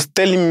she was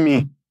telling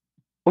me,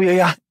 oh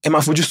yeah,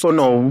 Emma Fuji so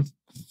now.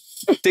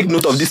 Take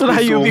note of this. So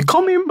that you'll be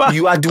coming back.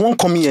 You are the one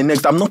coming here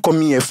next. I'm not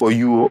coming here for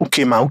you.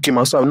 Okay, ma.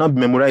 So I'm not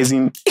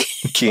memorizing.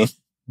 Okay.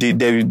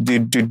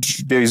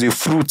 There is a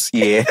fruit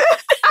here.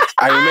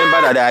 I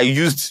remember that I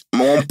used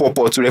one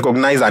purple to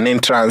recognize an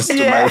entrance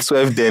to my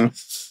 12 then.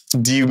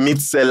 The meat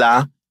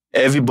seller,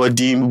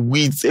 everybody,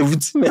 wheat,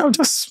 everything.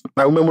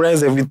 I will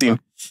memorize everything.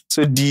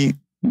 So the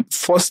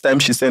first time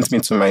she sent me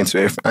to my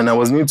 12, and I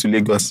was new to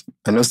Lagos,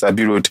 I know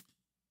Sabi Road.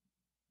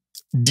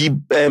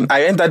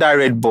 I entered that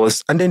red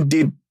bus, and then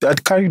they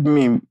had carried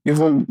me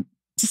even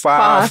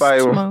far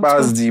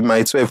past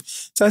my 12.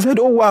 So I said,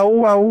 oh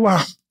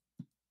wow.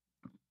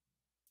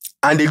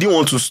 And they didn't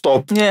want to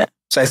stop. Yeah.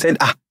 So I said,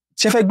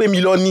 Chef Egbe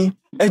Miloni,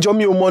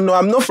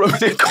 I'm not from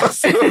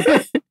Lagos.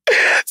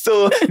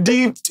 So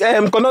the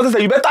conductor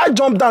said, you better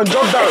jump down. So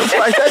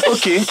I said,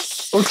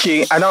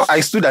 okay. And now I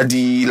stood at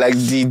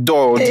the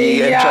door,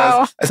 the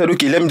entrance. I said,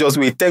 okay, let me just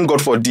wait. Thank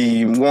God for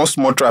the one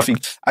small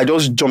traffic. I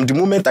just jumped. The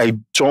moment I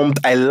jumped,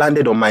 I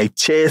landed on my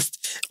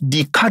chest.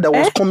 The car that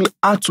was coming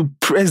out to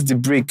press the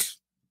brake.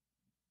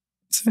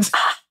 It says,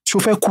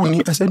 Chauffeur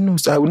Kuni. I said, no,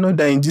 sir, I will not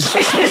die in this.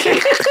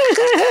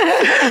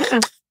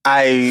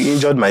 I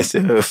injured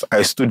myself.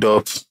 I stood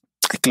up.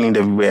 I cleaned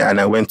everywhere and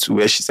I went to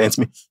where she sent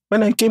me.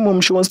 When I came home,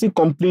 she was still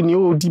complaining,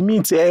 oh, the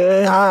meat,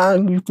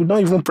 you could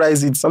not even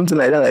price it, something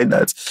like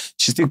that.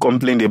 She still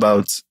complained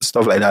about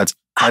stuff like that.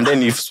 And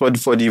then if for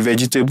the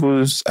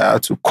vegetables, I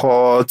had to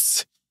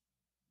cut.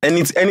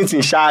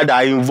 Anything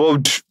that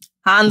involved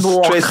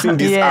handwork, stressing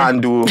this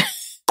hand,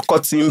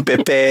 cutting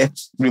pepper,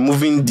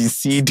 removing the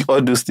seed,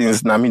 all those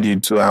things. Nami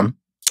did too.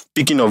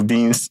 Picking of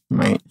beans.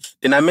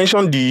 Then I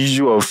mentioned the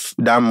issue of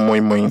that moi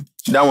moi.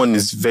 That one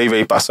is very,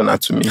 very personal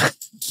to me.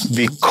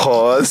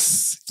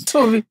 Because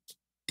Tobi,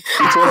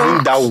 it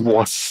wasn't that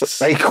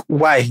worse. Like,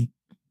 why?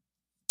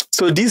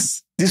 So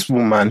this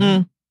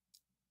woman,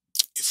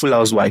 full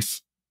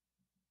housewife,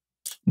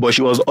 but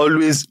she was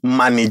always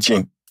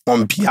managing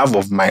on behalf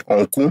of my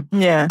uncle.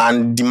 Yeah.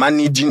 And the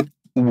managing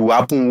will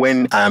happen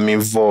when I'm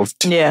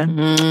involved. Yeah.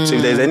 So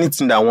if there's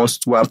anything that wants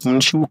to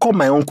happen, she will call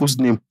my uncle's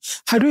name.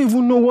 I don't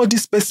even know what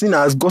this person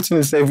has gotten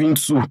himself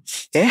into.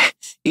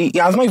 He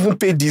has not even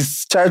paid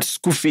his child's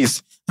school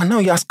fees. And now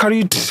he has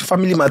carried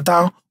family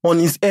matter on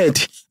his head.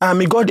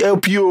 May God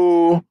help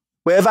you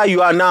wherever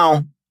you are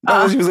now.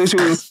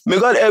 May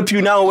God help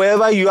you now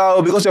wherever you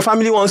are because your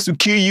family wants to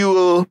kill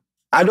you.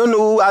 I don't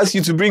know who asked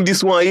you to bring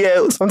this one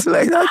here. Something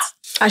like that.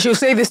 And she'll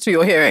say this to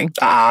your hearing.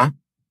 I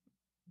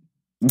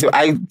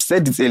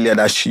said it earlier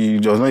that she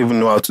does not even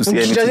know how to say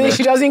anything.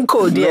 She doesn't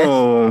code,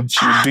 No,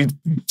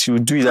 she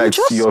would do it like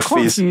to your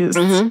face.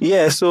 Mm-hmm.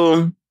 Yeah,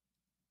 so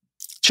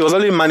she was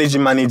only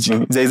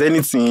managing. If there's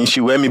anything,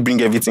 she will let me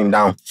bring everything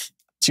down.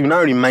 She will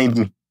now remind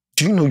me,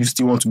 do you know you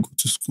still want to go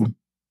to school?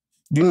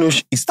 Do you know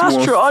she still That's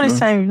wants true. All this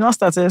time you've not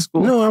started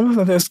school. No, I'm not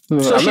started school.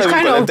 So I'm she's not even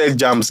kind of collected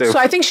jam self. So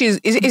I think she's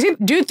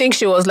do you think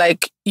she was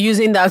like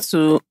using that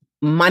to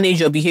manage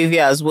your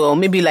behavior as well?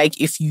 Maybe like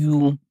if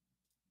you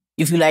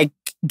like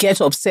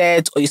get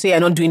upset or you say you're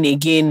not doing it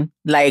again,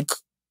 like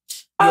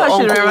I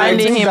should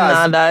reminding him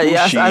now that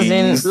yes, as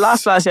in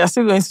last class you're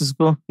still going to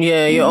school.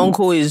 Yeah, your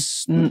uncle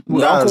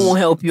won't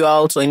help you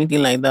out or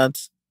anything like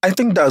that. I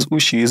think that's who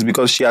she is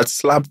because she had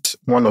slapped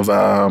one of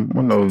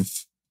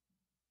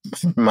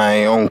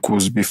my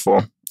uncles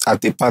before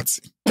at a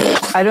party.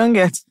 I don't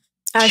get.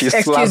 She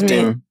slapped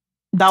him.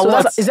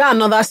 Is that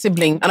another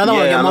sibling? Another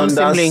one of your mom's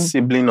sibling?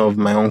 Sibling of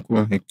my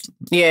uncle.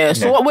 Yeah.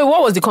 So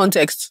what was the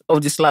context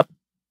of the slap?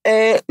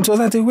 It was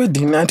at a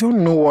wedding. I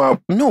don't know.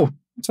 No,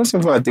 it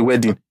wasn't even at the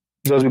wedding.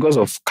 It was because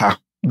of car.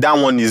 that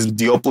one is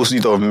the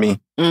opposite of me.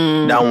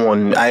 That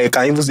one, I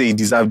can even say he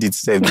deserved it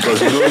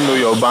because you don't know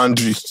your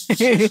boundary.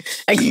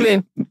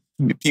 Explain.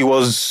 He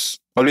was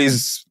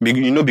always,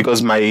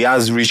 because my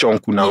has rich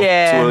uncle now.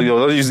 Yeah. So he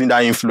was always using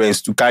that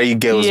influence to carry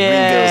girls, bring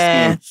girls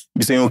in.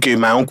 Be saying, okay,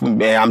 my uncle,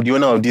 I'm the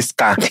owner of this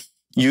car.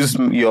 Use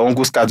your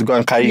uncle's car to go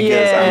and carry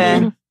girls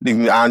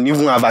and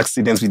even have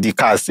accidents with the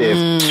car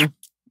itself.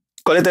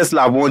 Collected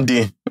slab one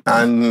day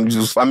and it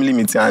was family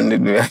meeting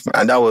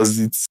and that was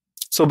it.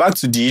 So back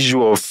to the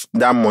issue of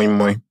that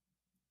moi.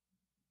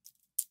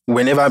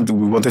 Whenever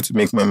we wanted to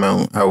make my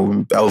mom,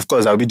 of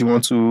course, I'll be the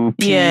one to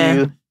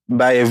peel,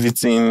 buy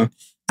everything.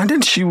 And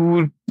then she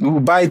would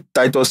buy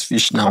Titus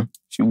fish now.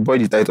 She would buy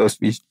the Titus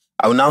fish.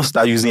 I will now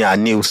start using her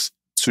nails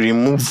to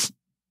remove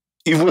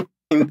even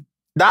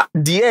the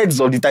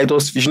heads of the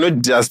Titus fish.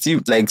 There's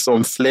still like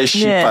some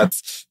fleshy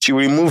parts. She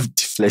will remove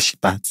the fleshy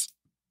parts.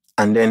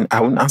 And then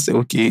I would now say,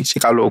 okay, she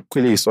can look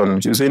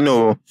son. She would say,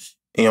 no,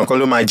 in your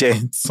color my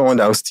someone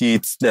that will still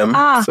eat them.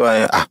 So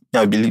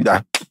I believe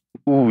that.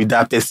 Who will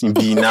that person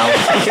be now?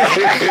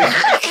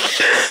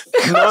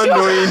 Not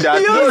knowing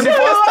that. No, the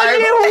first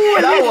time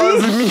that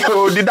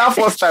was me. That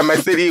first time I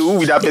said, hey, who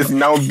will that person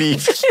now be?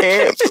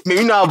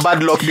 Maybe not have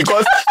bad luck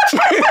because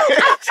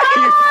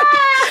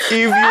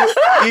if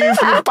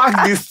you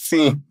pack this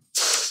thing,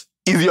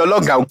 it's your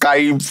luck I'll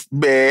carry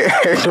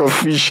head of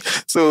fish.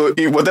 So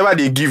if whatever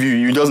they give you,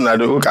 you just know.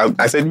 Okay,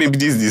 I said maybe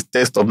this is the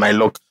test of my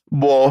luck.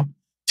 But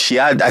she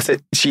had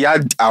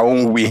her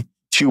own way.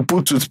 She would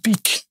put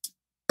toothpick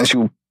and she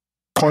would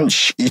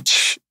punch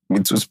each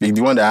with toothpick.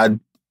 The one that had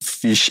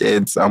fish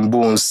heads and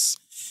bones.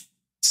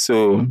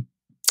 So,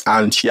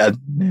 and she had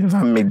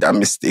never made that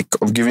mistake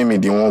of giving me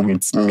the one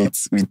with meat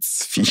with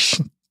fish.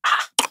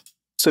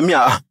 So me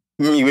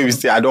when we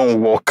say I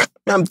don't walk,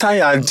 I'm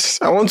tired.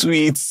 I want to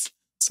eat.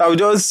 So I'll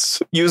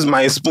just use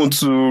my spoon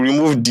to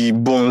remove the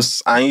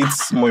bones and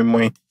eat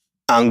moi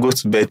and go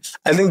to bed.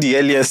 I think the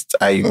earliest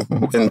I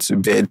went to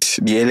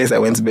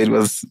bed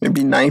was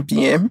maybe 9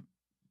 p.m.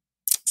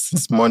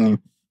 since morning.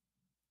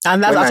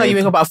 And that's after you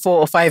wake up at 4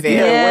 or 5 a.m.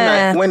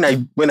 Yeah,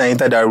 when I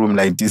entered that room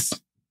like this,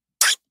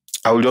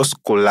 I would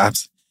just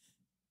collapse.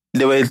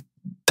 There were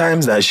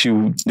times that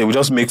they would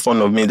just make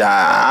fun of me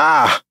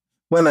that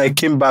when I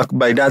came back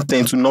by that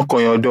time to knock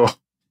on your door,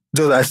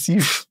 just as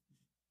if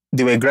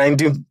they were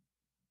grinding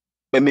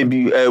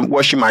maybe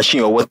washing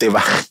machine or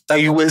whatever. That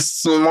you were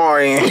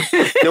snoring.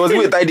 There was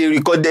a time they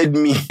recorded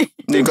me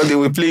because they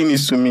were playing it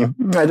to me.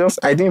 I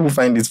didn't even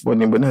find it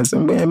funny, but I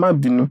said, I might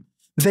be no.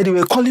 They said they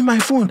were calling my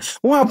phone.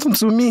 What happened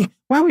to me?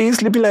 Why were you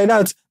sleeping like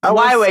that?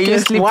 Why were you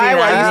sleeping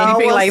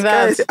like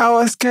that? I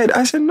was scared.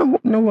 I said, no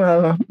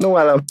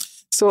alarm.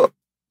 So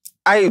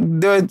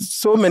there were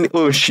so many.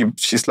 Oh, she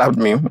slapped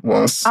me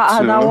once.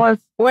 That was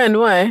when?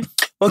 Why?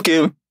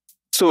 Okay.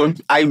 So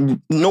I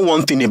know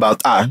one thing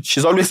about her.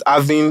 She's always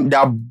having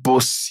that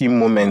bossy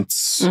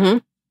moments. Mm-hmm.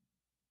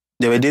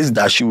 There were days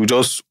that she would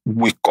just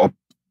wake up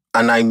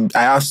and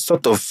I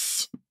sort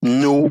of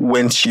know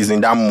when she's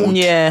in that mood.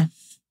 Yeah.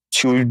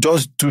 She will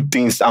just do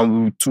things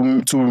and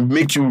to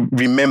make you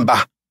remember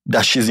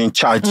that she's in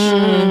charge.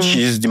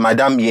 She's the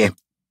madam here.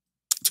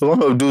 So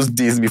one of those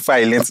days before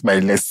I learned my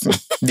lesson,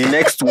 the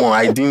next one,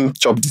 I didn't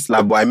chop this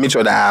slap, but I made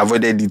sure that I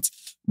avoided it.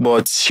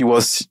 But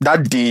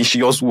that day, she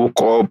just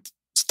woke up,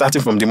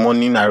 starting from the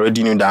morning, I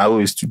already knew that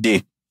it's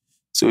today.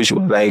 So she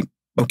was like,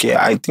 okay,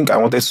 I think I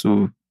wanted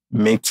to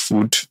make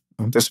food.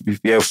 I wanted to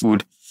prepare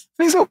food.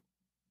 And I said,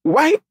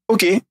 why?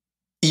 Okay,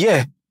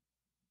 yeah.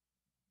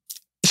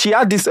 She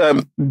had this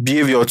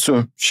behavior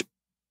too.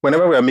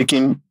 Whenever we are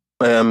making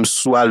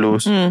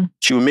swallows,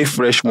 she will make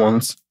fresh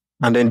ones.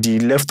 And then the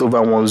leftover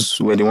ones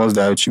were the ones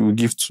that she would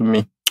give to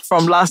me.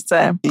 From last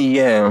time?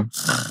 Yeah.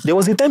 There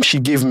was a time she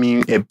gave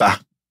me eba.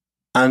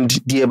 And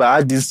the eba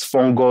had this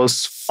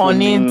fungus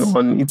on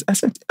it. I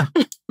said,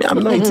 I'm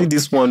not eating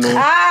this one. No.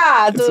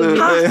 God,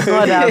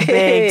 I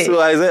beg.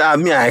 So I said,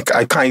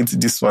 I can't eat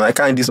this one. I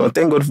can't eat this one.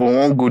 Thank God for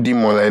one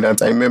golden one like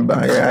that. I remember.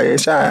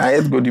 I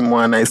ate golden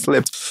one and I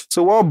slept.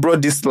 So what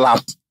brought this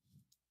slap?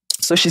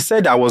 So she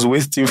said I was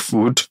wasting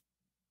food.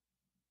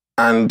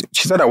 And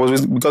she said I was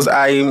wasting because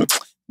I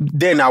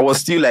was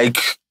still like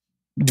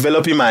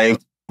developing my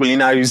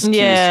culinary skills.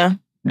 Yeah.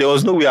 There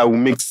was no way I would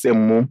make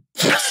semo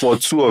for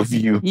two of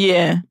you.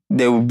 Yeah.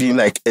 There would be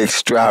like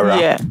extra wrap.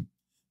 Yeah.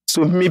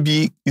 So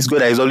maybe it's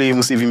good that it's only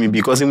even saving me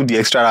because even the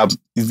extra wrap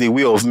is a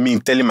way of me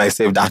telling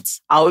myself that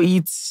I'll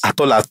eat. At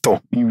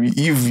all.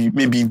 If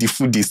maybe the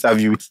food they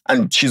serve you.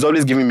 And she's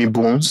always giving me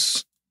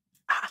bones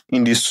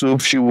in the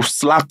soup. She will ask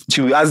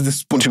the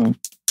spoon, she will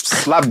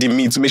slap the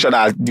meat to make sure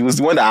that it was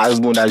the one that has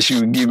bone that she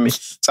will give me.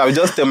 So I will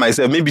just tell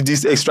myself, maybe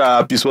this extra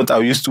wrap is what I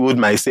used to hold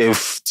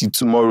myself till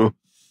tomorrow.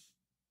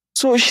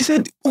 So she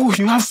said, oh,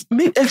 you have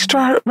made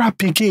extra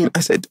wrap again.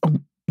 I said,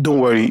 don't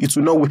worry, it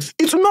will not waste.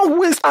 It will not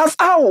waste as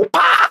how.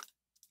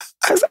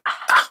 I said,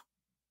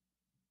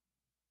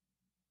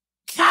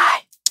 guy,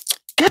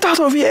 get out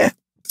of here. I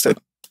said,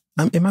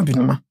 I'm Emma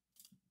Binuma.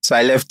 So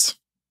I left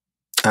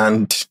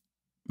and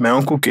my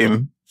uncle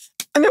came.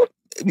 And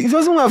it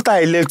wasn't after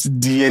I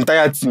left the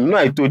entire thing. You know,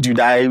 I told you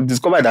that I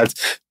discovered that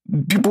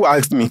people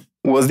asked me,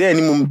 was there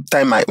any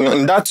time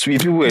in that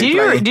tweet people were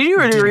Did you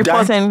really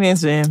report anything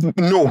to him?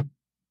 No.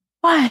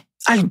 Why?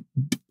 I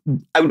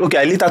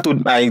later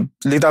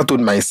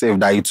told myself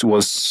that it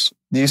was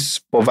this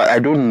poverty. I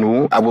don't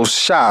know. I was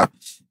sure,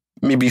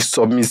 maybe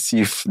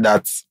submissive,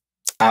 that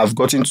I've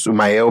gotten to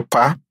my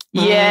helper.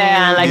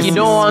 Yeah, like you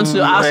don't want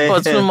to ask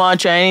for too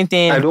much or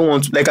anything. I don't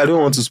want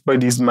to spoil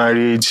this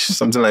marriage,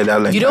 something like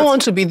that. Like you don't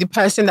want to be the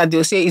person that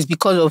they'll say is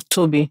because of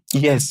Tobi.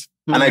 Yes.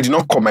 And I did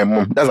not call my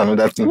mom. That's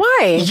another thing.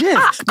 Why?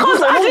 Yes.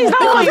 Because at least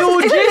that's what you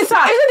would do.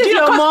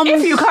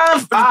 If you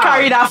can't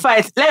carry that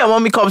fight, let your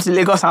mommy come to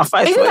Lagos and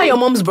fight. Isn't that your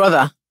mom's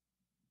brother?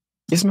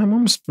 It's my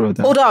mom's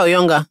brother. Older or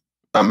younger?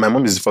 My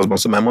mom is the firstborn,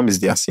 so my mom is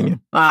their senior.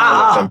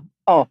 Oh.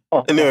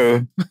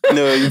 No,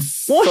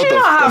 it's won't sort she of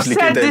not have set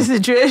complicated. this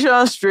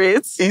situation straight?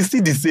 It's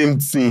still the same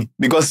thing.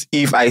 Because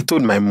if I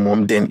told my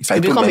mom, then if I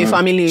told become my a mom,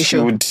 family she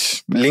issue. would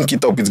link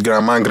it up with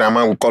grandma, and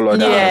grandma would call her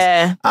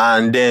Yeah.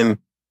 and then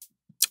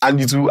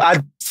it will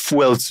add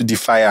fuel to the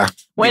fire.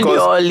 When they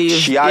all leave.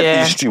 She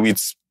had history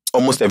with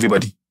almost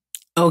everybody.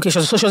 Okay,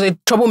 so she was a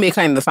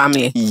troublemaker in the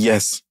family.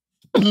 Yes.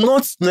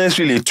 Not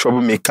necessarily a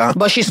troublemaker.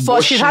 But she's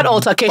had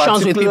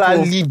altercations with people.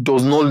 Particularly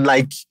does not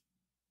like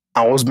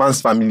her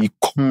husband's family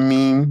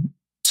coming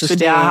to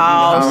their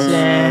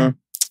house.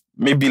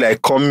 Maybe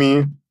like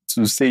coming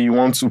to say you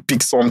want to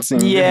pick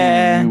something.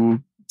 Yeah. Maybe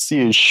you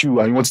see a shoe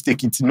and you want to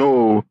take it.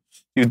 No.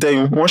 You tell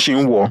you, once she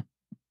in war.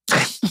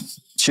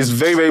 She's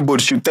very, very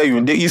bold. She'll tell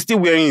you, he's still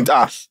wearing it.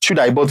 Should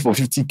I bought for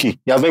 50K?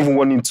 He has not even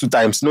worn it 2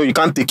 times. No, you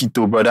can't take it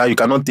though, brother. You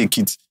cannot take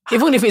it.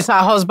 Even if it's her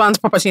husband's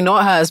property,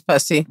 not hers per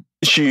se.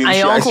 She's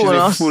a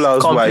full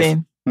housewife.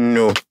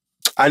 No.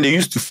 And they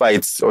used to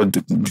fight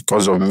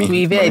because of me.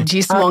 We were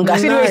G-smonger.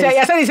 He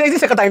said the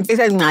second time, he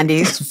said, man, they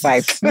used to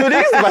fight. No, they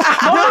used to fight.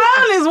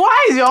 But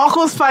why is your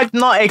uncle's fight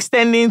not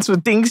extending to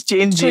things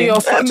changing?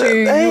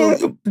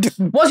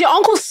 Was your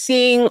uncle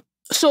seeing...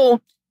 So...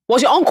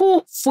 Was your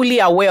uncle fully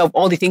aware of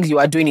all the things you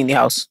are doing in the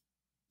house?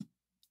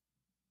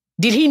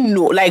 Did he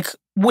know? Like,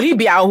 would he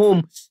be at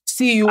home,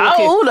 see you?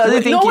 How old does he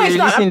think he's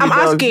I'm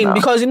asking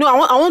because, I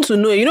want to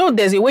know,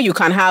 there's a way you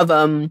can have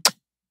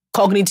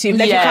cognitive,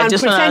 like you can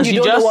pretend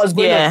you don't know what's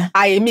going on.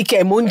 By the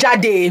time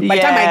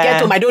I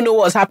get home, I don't know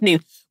what's happening.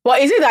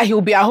 But is it that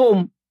he'll be at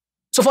home?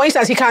 So, for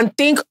instance, he can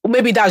think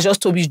maybe that's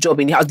just Tobi's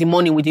job in the house, the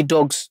morning with the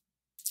dogs.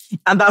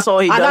 And that's all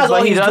he does,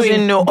 but he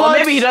doesn't know. Or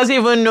maybe he doesn't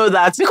even know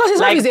that. Because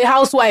his wife is a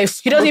housewife.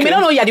 He may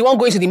not know you're the one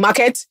going to the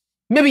market.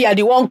 Maybe you're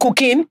the one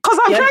cooking. Because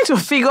I'm trying to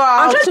figure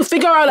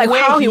out like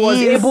how he was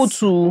able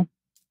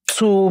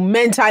to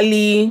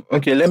mentally...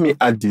 Okay, let me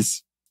add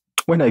this.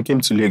 When I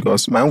came to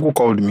Lagos, my uncle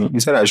called me.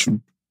 He said I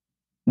should...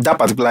 That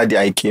particular day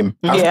I came,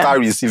 after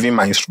receiving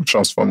my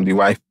instructions from the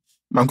wife,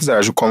 my uncle said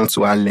I should come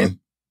to Allen.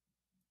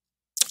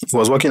 He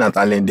was working at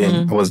Allen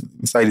then. I was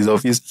inside his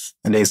office.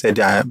 And then he said,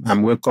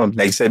 I'm welcome.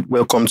 Like he said,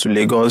 welcome to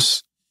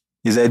Lagos.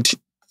 He said,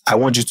 I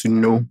want you to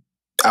know.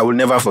 I will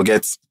never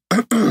forget.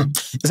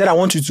 He said, I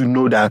want you to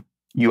know that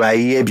you are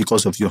here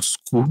because of your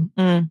school.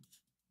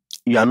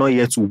 You are not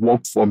here to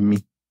work for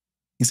me.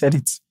 He said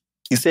it.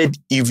 He said,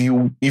 if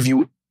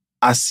you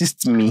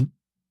assist me,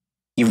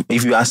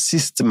 if you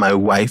assist my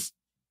wife,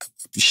 I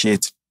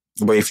appreciate.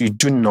 But if you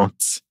do not,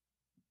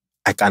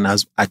 I can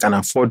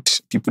afford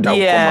people that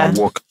will come and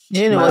work. Do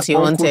you know what he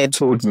wanted?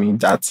 Told me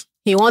that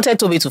he wanted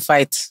Tobi to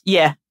fight.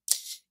 Yeah,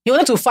 he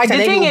wanted to fight,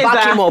 and then he would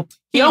back him up.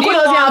 He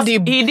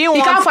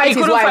can't fight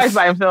his wife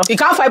by himself. He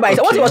can't fight by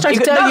himself. What he was trying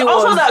to tell you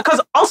also that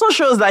because also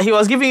shows that he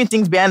was giving you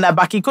things behind that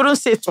back. He couldn't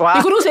say to her.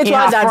 He couldn't say to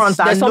her that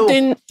there's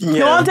something.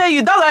 He wanted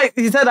you. That's why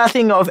he said that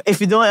thing of if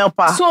you don't help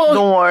her,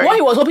 don't worry. What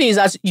he was hoping is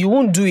that you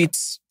won't do it.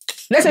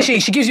 Let's say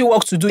she gives you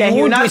work to do. Then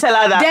you not tell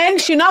her that. Then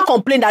she now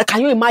complain that,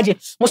 can you imagine?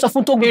 Most of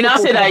Tobi. You now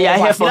say that you're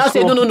here for school. You now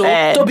say,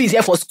 no. Tobi is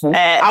here for school.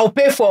 I'll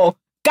pay for.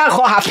 Can't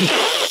call happy.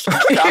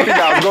 Happy that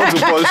I've gone to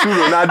pursue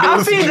Ronaldo.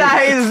 Happy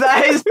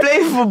that he's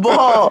playing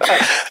football.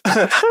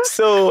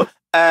 So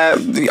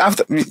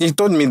after he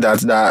told me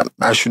that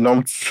I should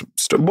not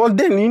stop. But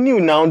then he knew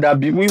now that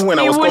when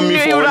I was coming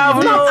for I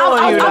want to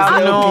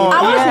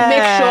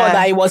make sure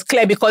that it was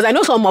clear because I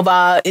know some of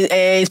our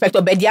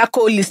Inspector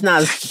Bediako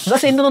listeners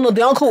just saying no,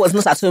 the uncle was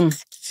not at home.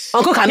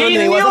 Uncle cannot know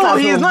he was not at home.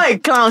 He's not a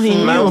clown.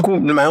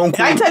 My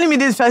uncle. Are you telling me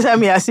this first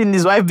time he has seen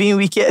his wife being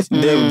wicked?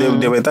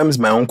 There were times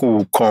my uncle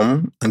would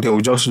come and they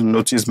would just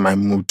notice my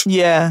mood.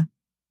 Yeah.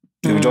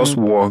 They would just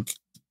walk.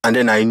 And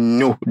then I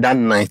know that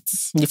night.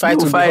 The fight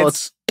will be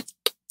hot.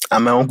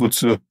 And my uncle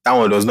too. That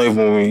one does not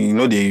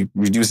even, they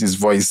reduce his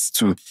voice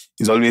too.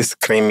 He's always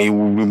screaming. He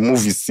will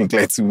remove his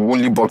singlet. He will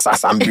only box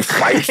us and be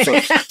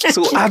fighting.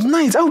 So at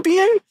night, I'll be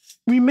here.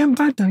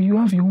 Remember that you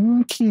have your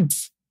own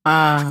kids.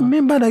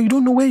 Remember that you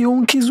don't know where your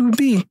own kids will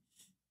be.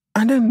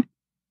 And then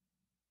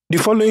the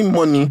following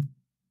morning,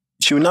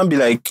 she will not be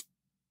like,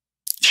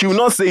 she will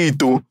not say it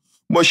though,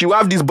 but she will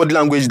have this body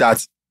language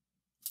that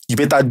you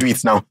better do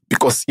it now.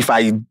 Because if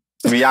I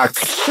react,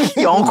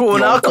 your uncle will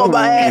not come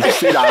back.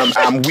 Say that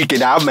I'm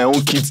wicked, I have my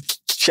own kids.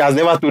 she has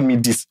never told me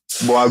this.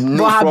 But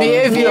her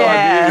behavior,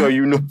 I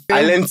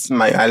learned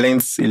a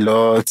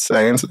lot.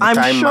 I learned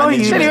time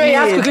management. Anyway,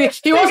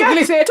 he wants to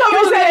quickly say,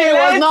 Tobi said it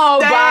was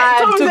not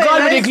bad. To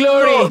God be the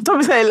glory.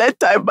 Tobi said, let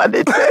time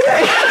management.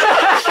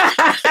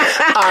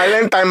 I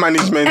learned time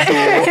management too.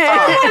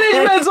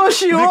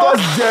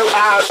 Because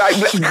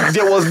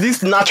there was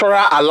this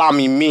natural alarm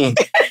in me.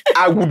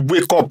 I would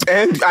wake up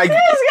and this guy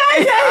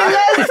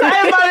said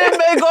time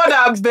management. God,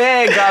 I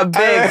beg. Time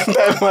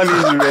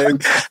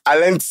management. I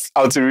learned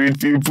how to read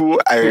people.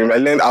 I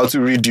learned how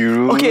to read the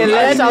room. Okay,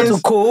 learned how to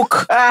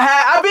cook.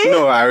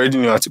 No, I already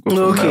knew how to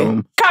cook.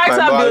 Okay.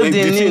 Character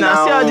building, see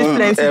all these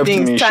plenty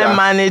things. Time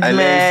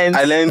management.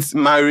 I learned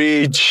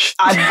marriage.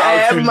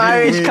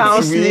 Marriage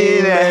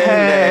counseling.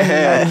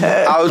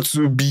 How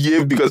to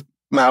behave, because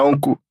my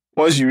uncle,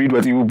 once you read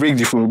what he will break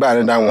the phone, buy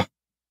another one.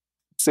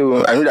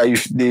 So I know that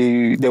if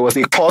there was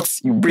a cut,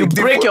 you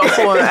break your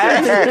phone.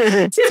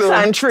 Tips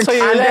and tricks. So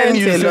and then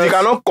you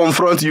cannot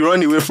confront, you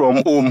run away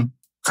from home.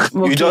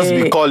 Okay. You just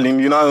be calling,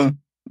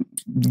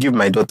 give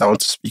my daughter, I want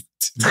to speak.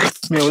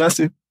 Me, I will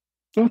say,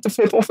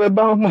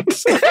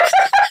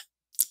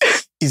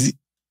 is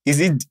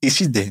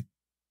she there?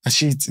 Is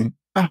she eating?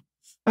 I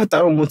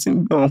thought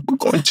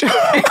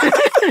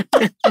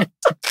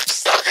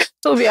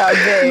Tobi out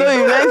there. No,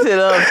 you meant a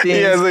lot of things.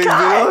 Yeah, so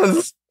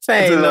it's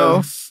fair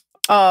enough.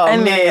 Oh,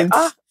 man.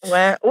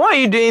 Well, what are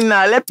you doing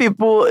now? Let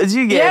people, how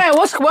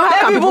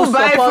can people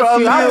buy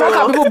from you? How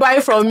can people buy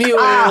from you?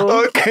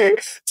 Okay.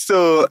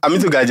 So, I'm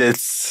into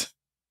gadgets.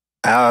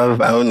 I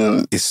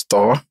own a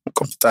store,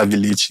 Computer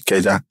Village,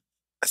 Ikeja.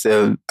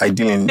 I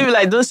deal in...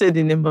 don't say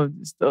the name of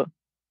the store.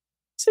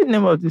 Say the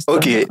name of this.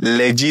 Okay,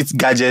 legit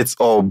gadgets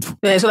hub.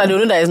 Yeah, so I don't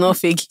know that it's not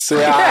fake. So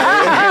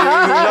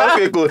not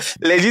fake.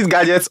 Legit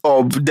gadgets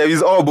hub. There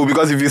is hub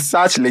because if you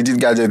search legit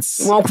gadgets,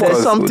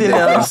 there's something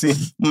else.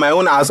 My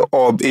own has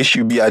hub. It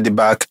should be at the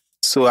back.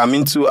 So I'm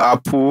into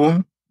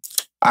Apple,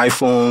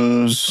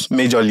 iPhones,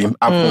 majorly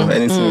Apple,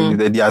 anything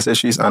with the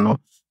accessories and all.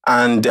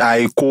 And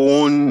I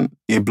co-own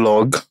a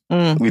blog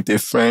with a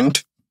friend.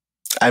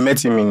 I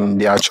met him in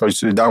their church.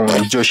 So that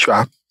one,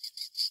 Joshua.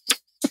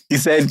 He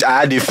said I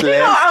had a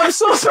flare. I'm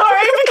so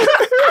sorry.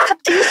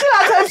 You still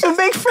have time to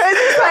make friends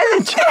inside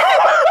the church.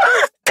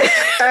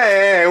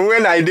 Hey,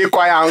 when I did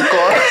quiet and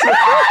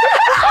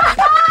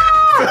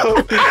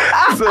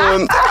so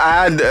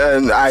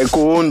I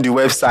co-own the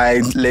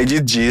website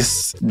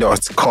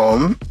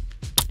legitgist.com.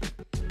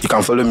 You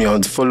can follow me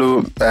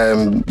follow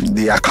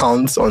the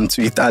accounts on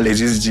Twitter,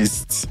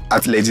 legitgist,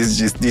 at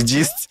legitgist. The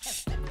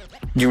gist,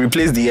 you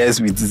replace the S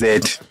with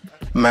Z.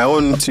 My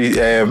own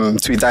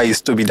Twitter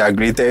is Tobi the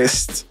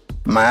Greatest.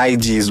 My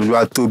IG is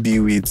Tobi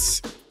with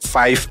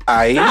 5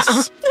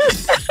 eyes.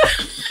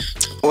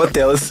 What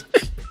else?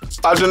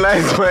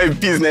 Patronize my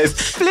business.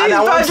 Please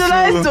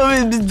patronize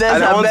Tobi's business.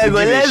 And I want to give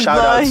a shout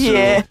out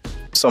to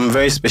some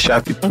very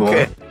special people.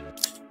 Okay.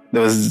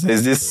 There's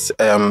this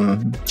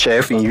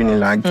chef in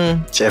Unilag,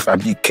 Chef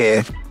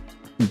Abike,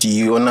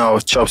 the owner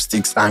of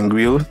Chopsticks and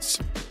Grills.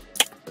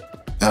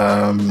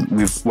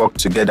 We've worked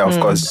together, of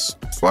course,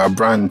 for our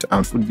brand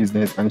and food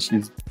business, and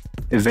she's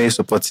a very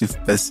supportive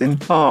person.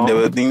 There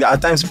were things,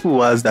 at times people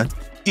will ask that,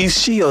 is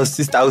she your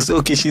sister? I was say,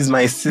 okay, she's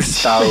my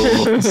sister.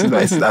 She's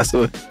my sister.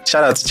 So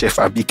shout out to Chef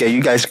Abike.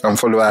 You guys can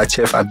follow her,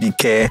 Chef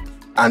Abike,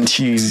 and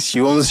she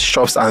owns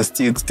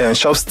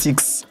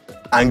Chopsticks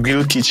and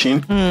Grill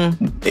Kitchen.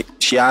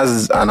 She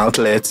has an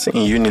outlet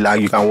in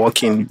Unilag. You can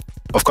walk in.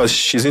 Of course,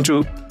 she's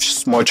into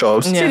small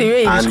chops. See the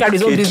way you describe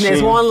his own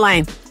business, one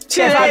line.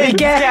 Chef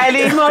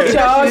Abike, small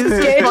chops,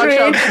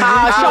 catering,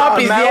 our shop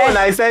is here. When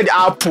I said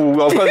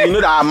Apple, of course, you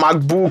know that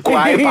MacBook,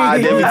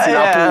 iPad, everything,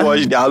 Apple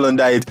Watch, they're all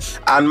under it.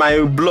 And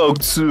my blog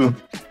too,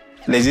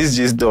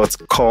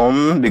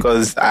 legitgist.com,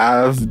 because I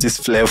have this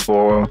flair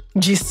for PR,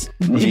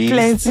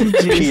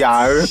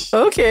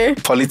 okay,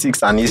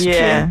 politics and history.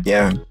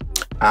 Yeah.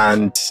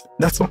 And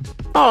that's all.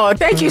 Oh,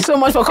 thank you so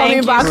much for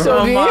coming back,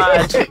 Tobi.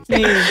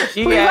 Please,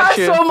 we had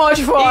so much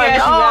fun. You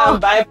guys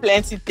should buy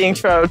plenty things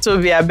from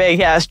Tobi. I beg,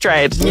 he has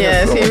tried.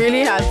 Yes, he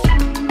really has.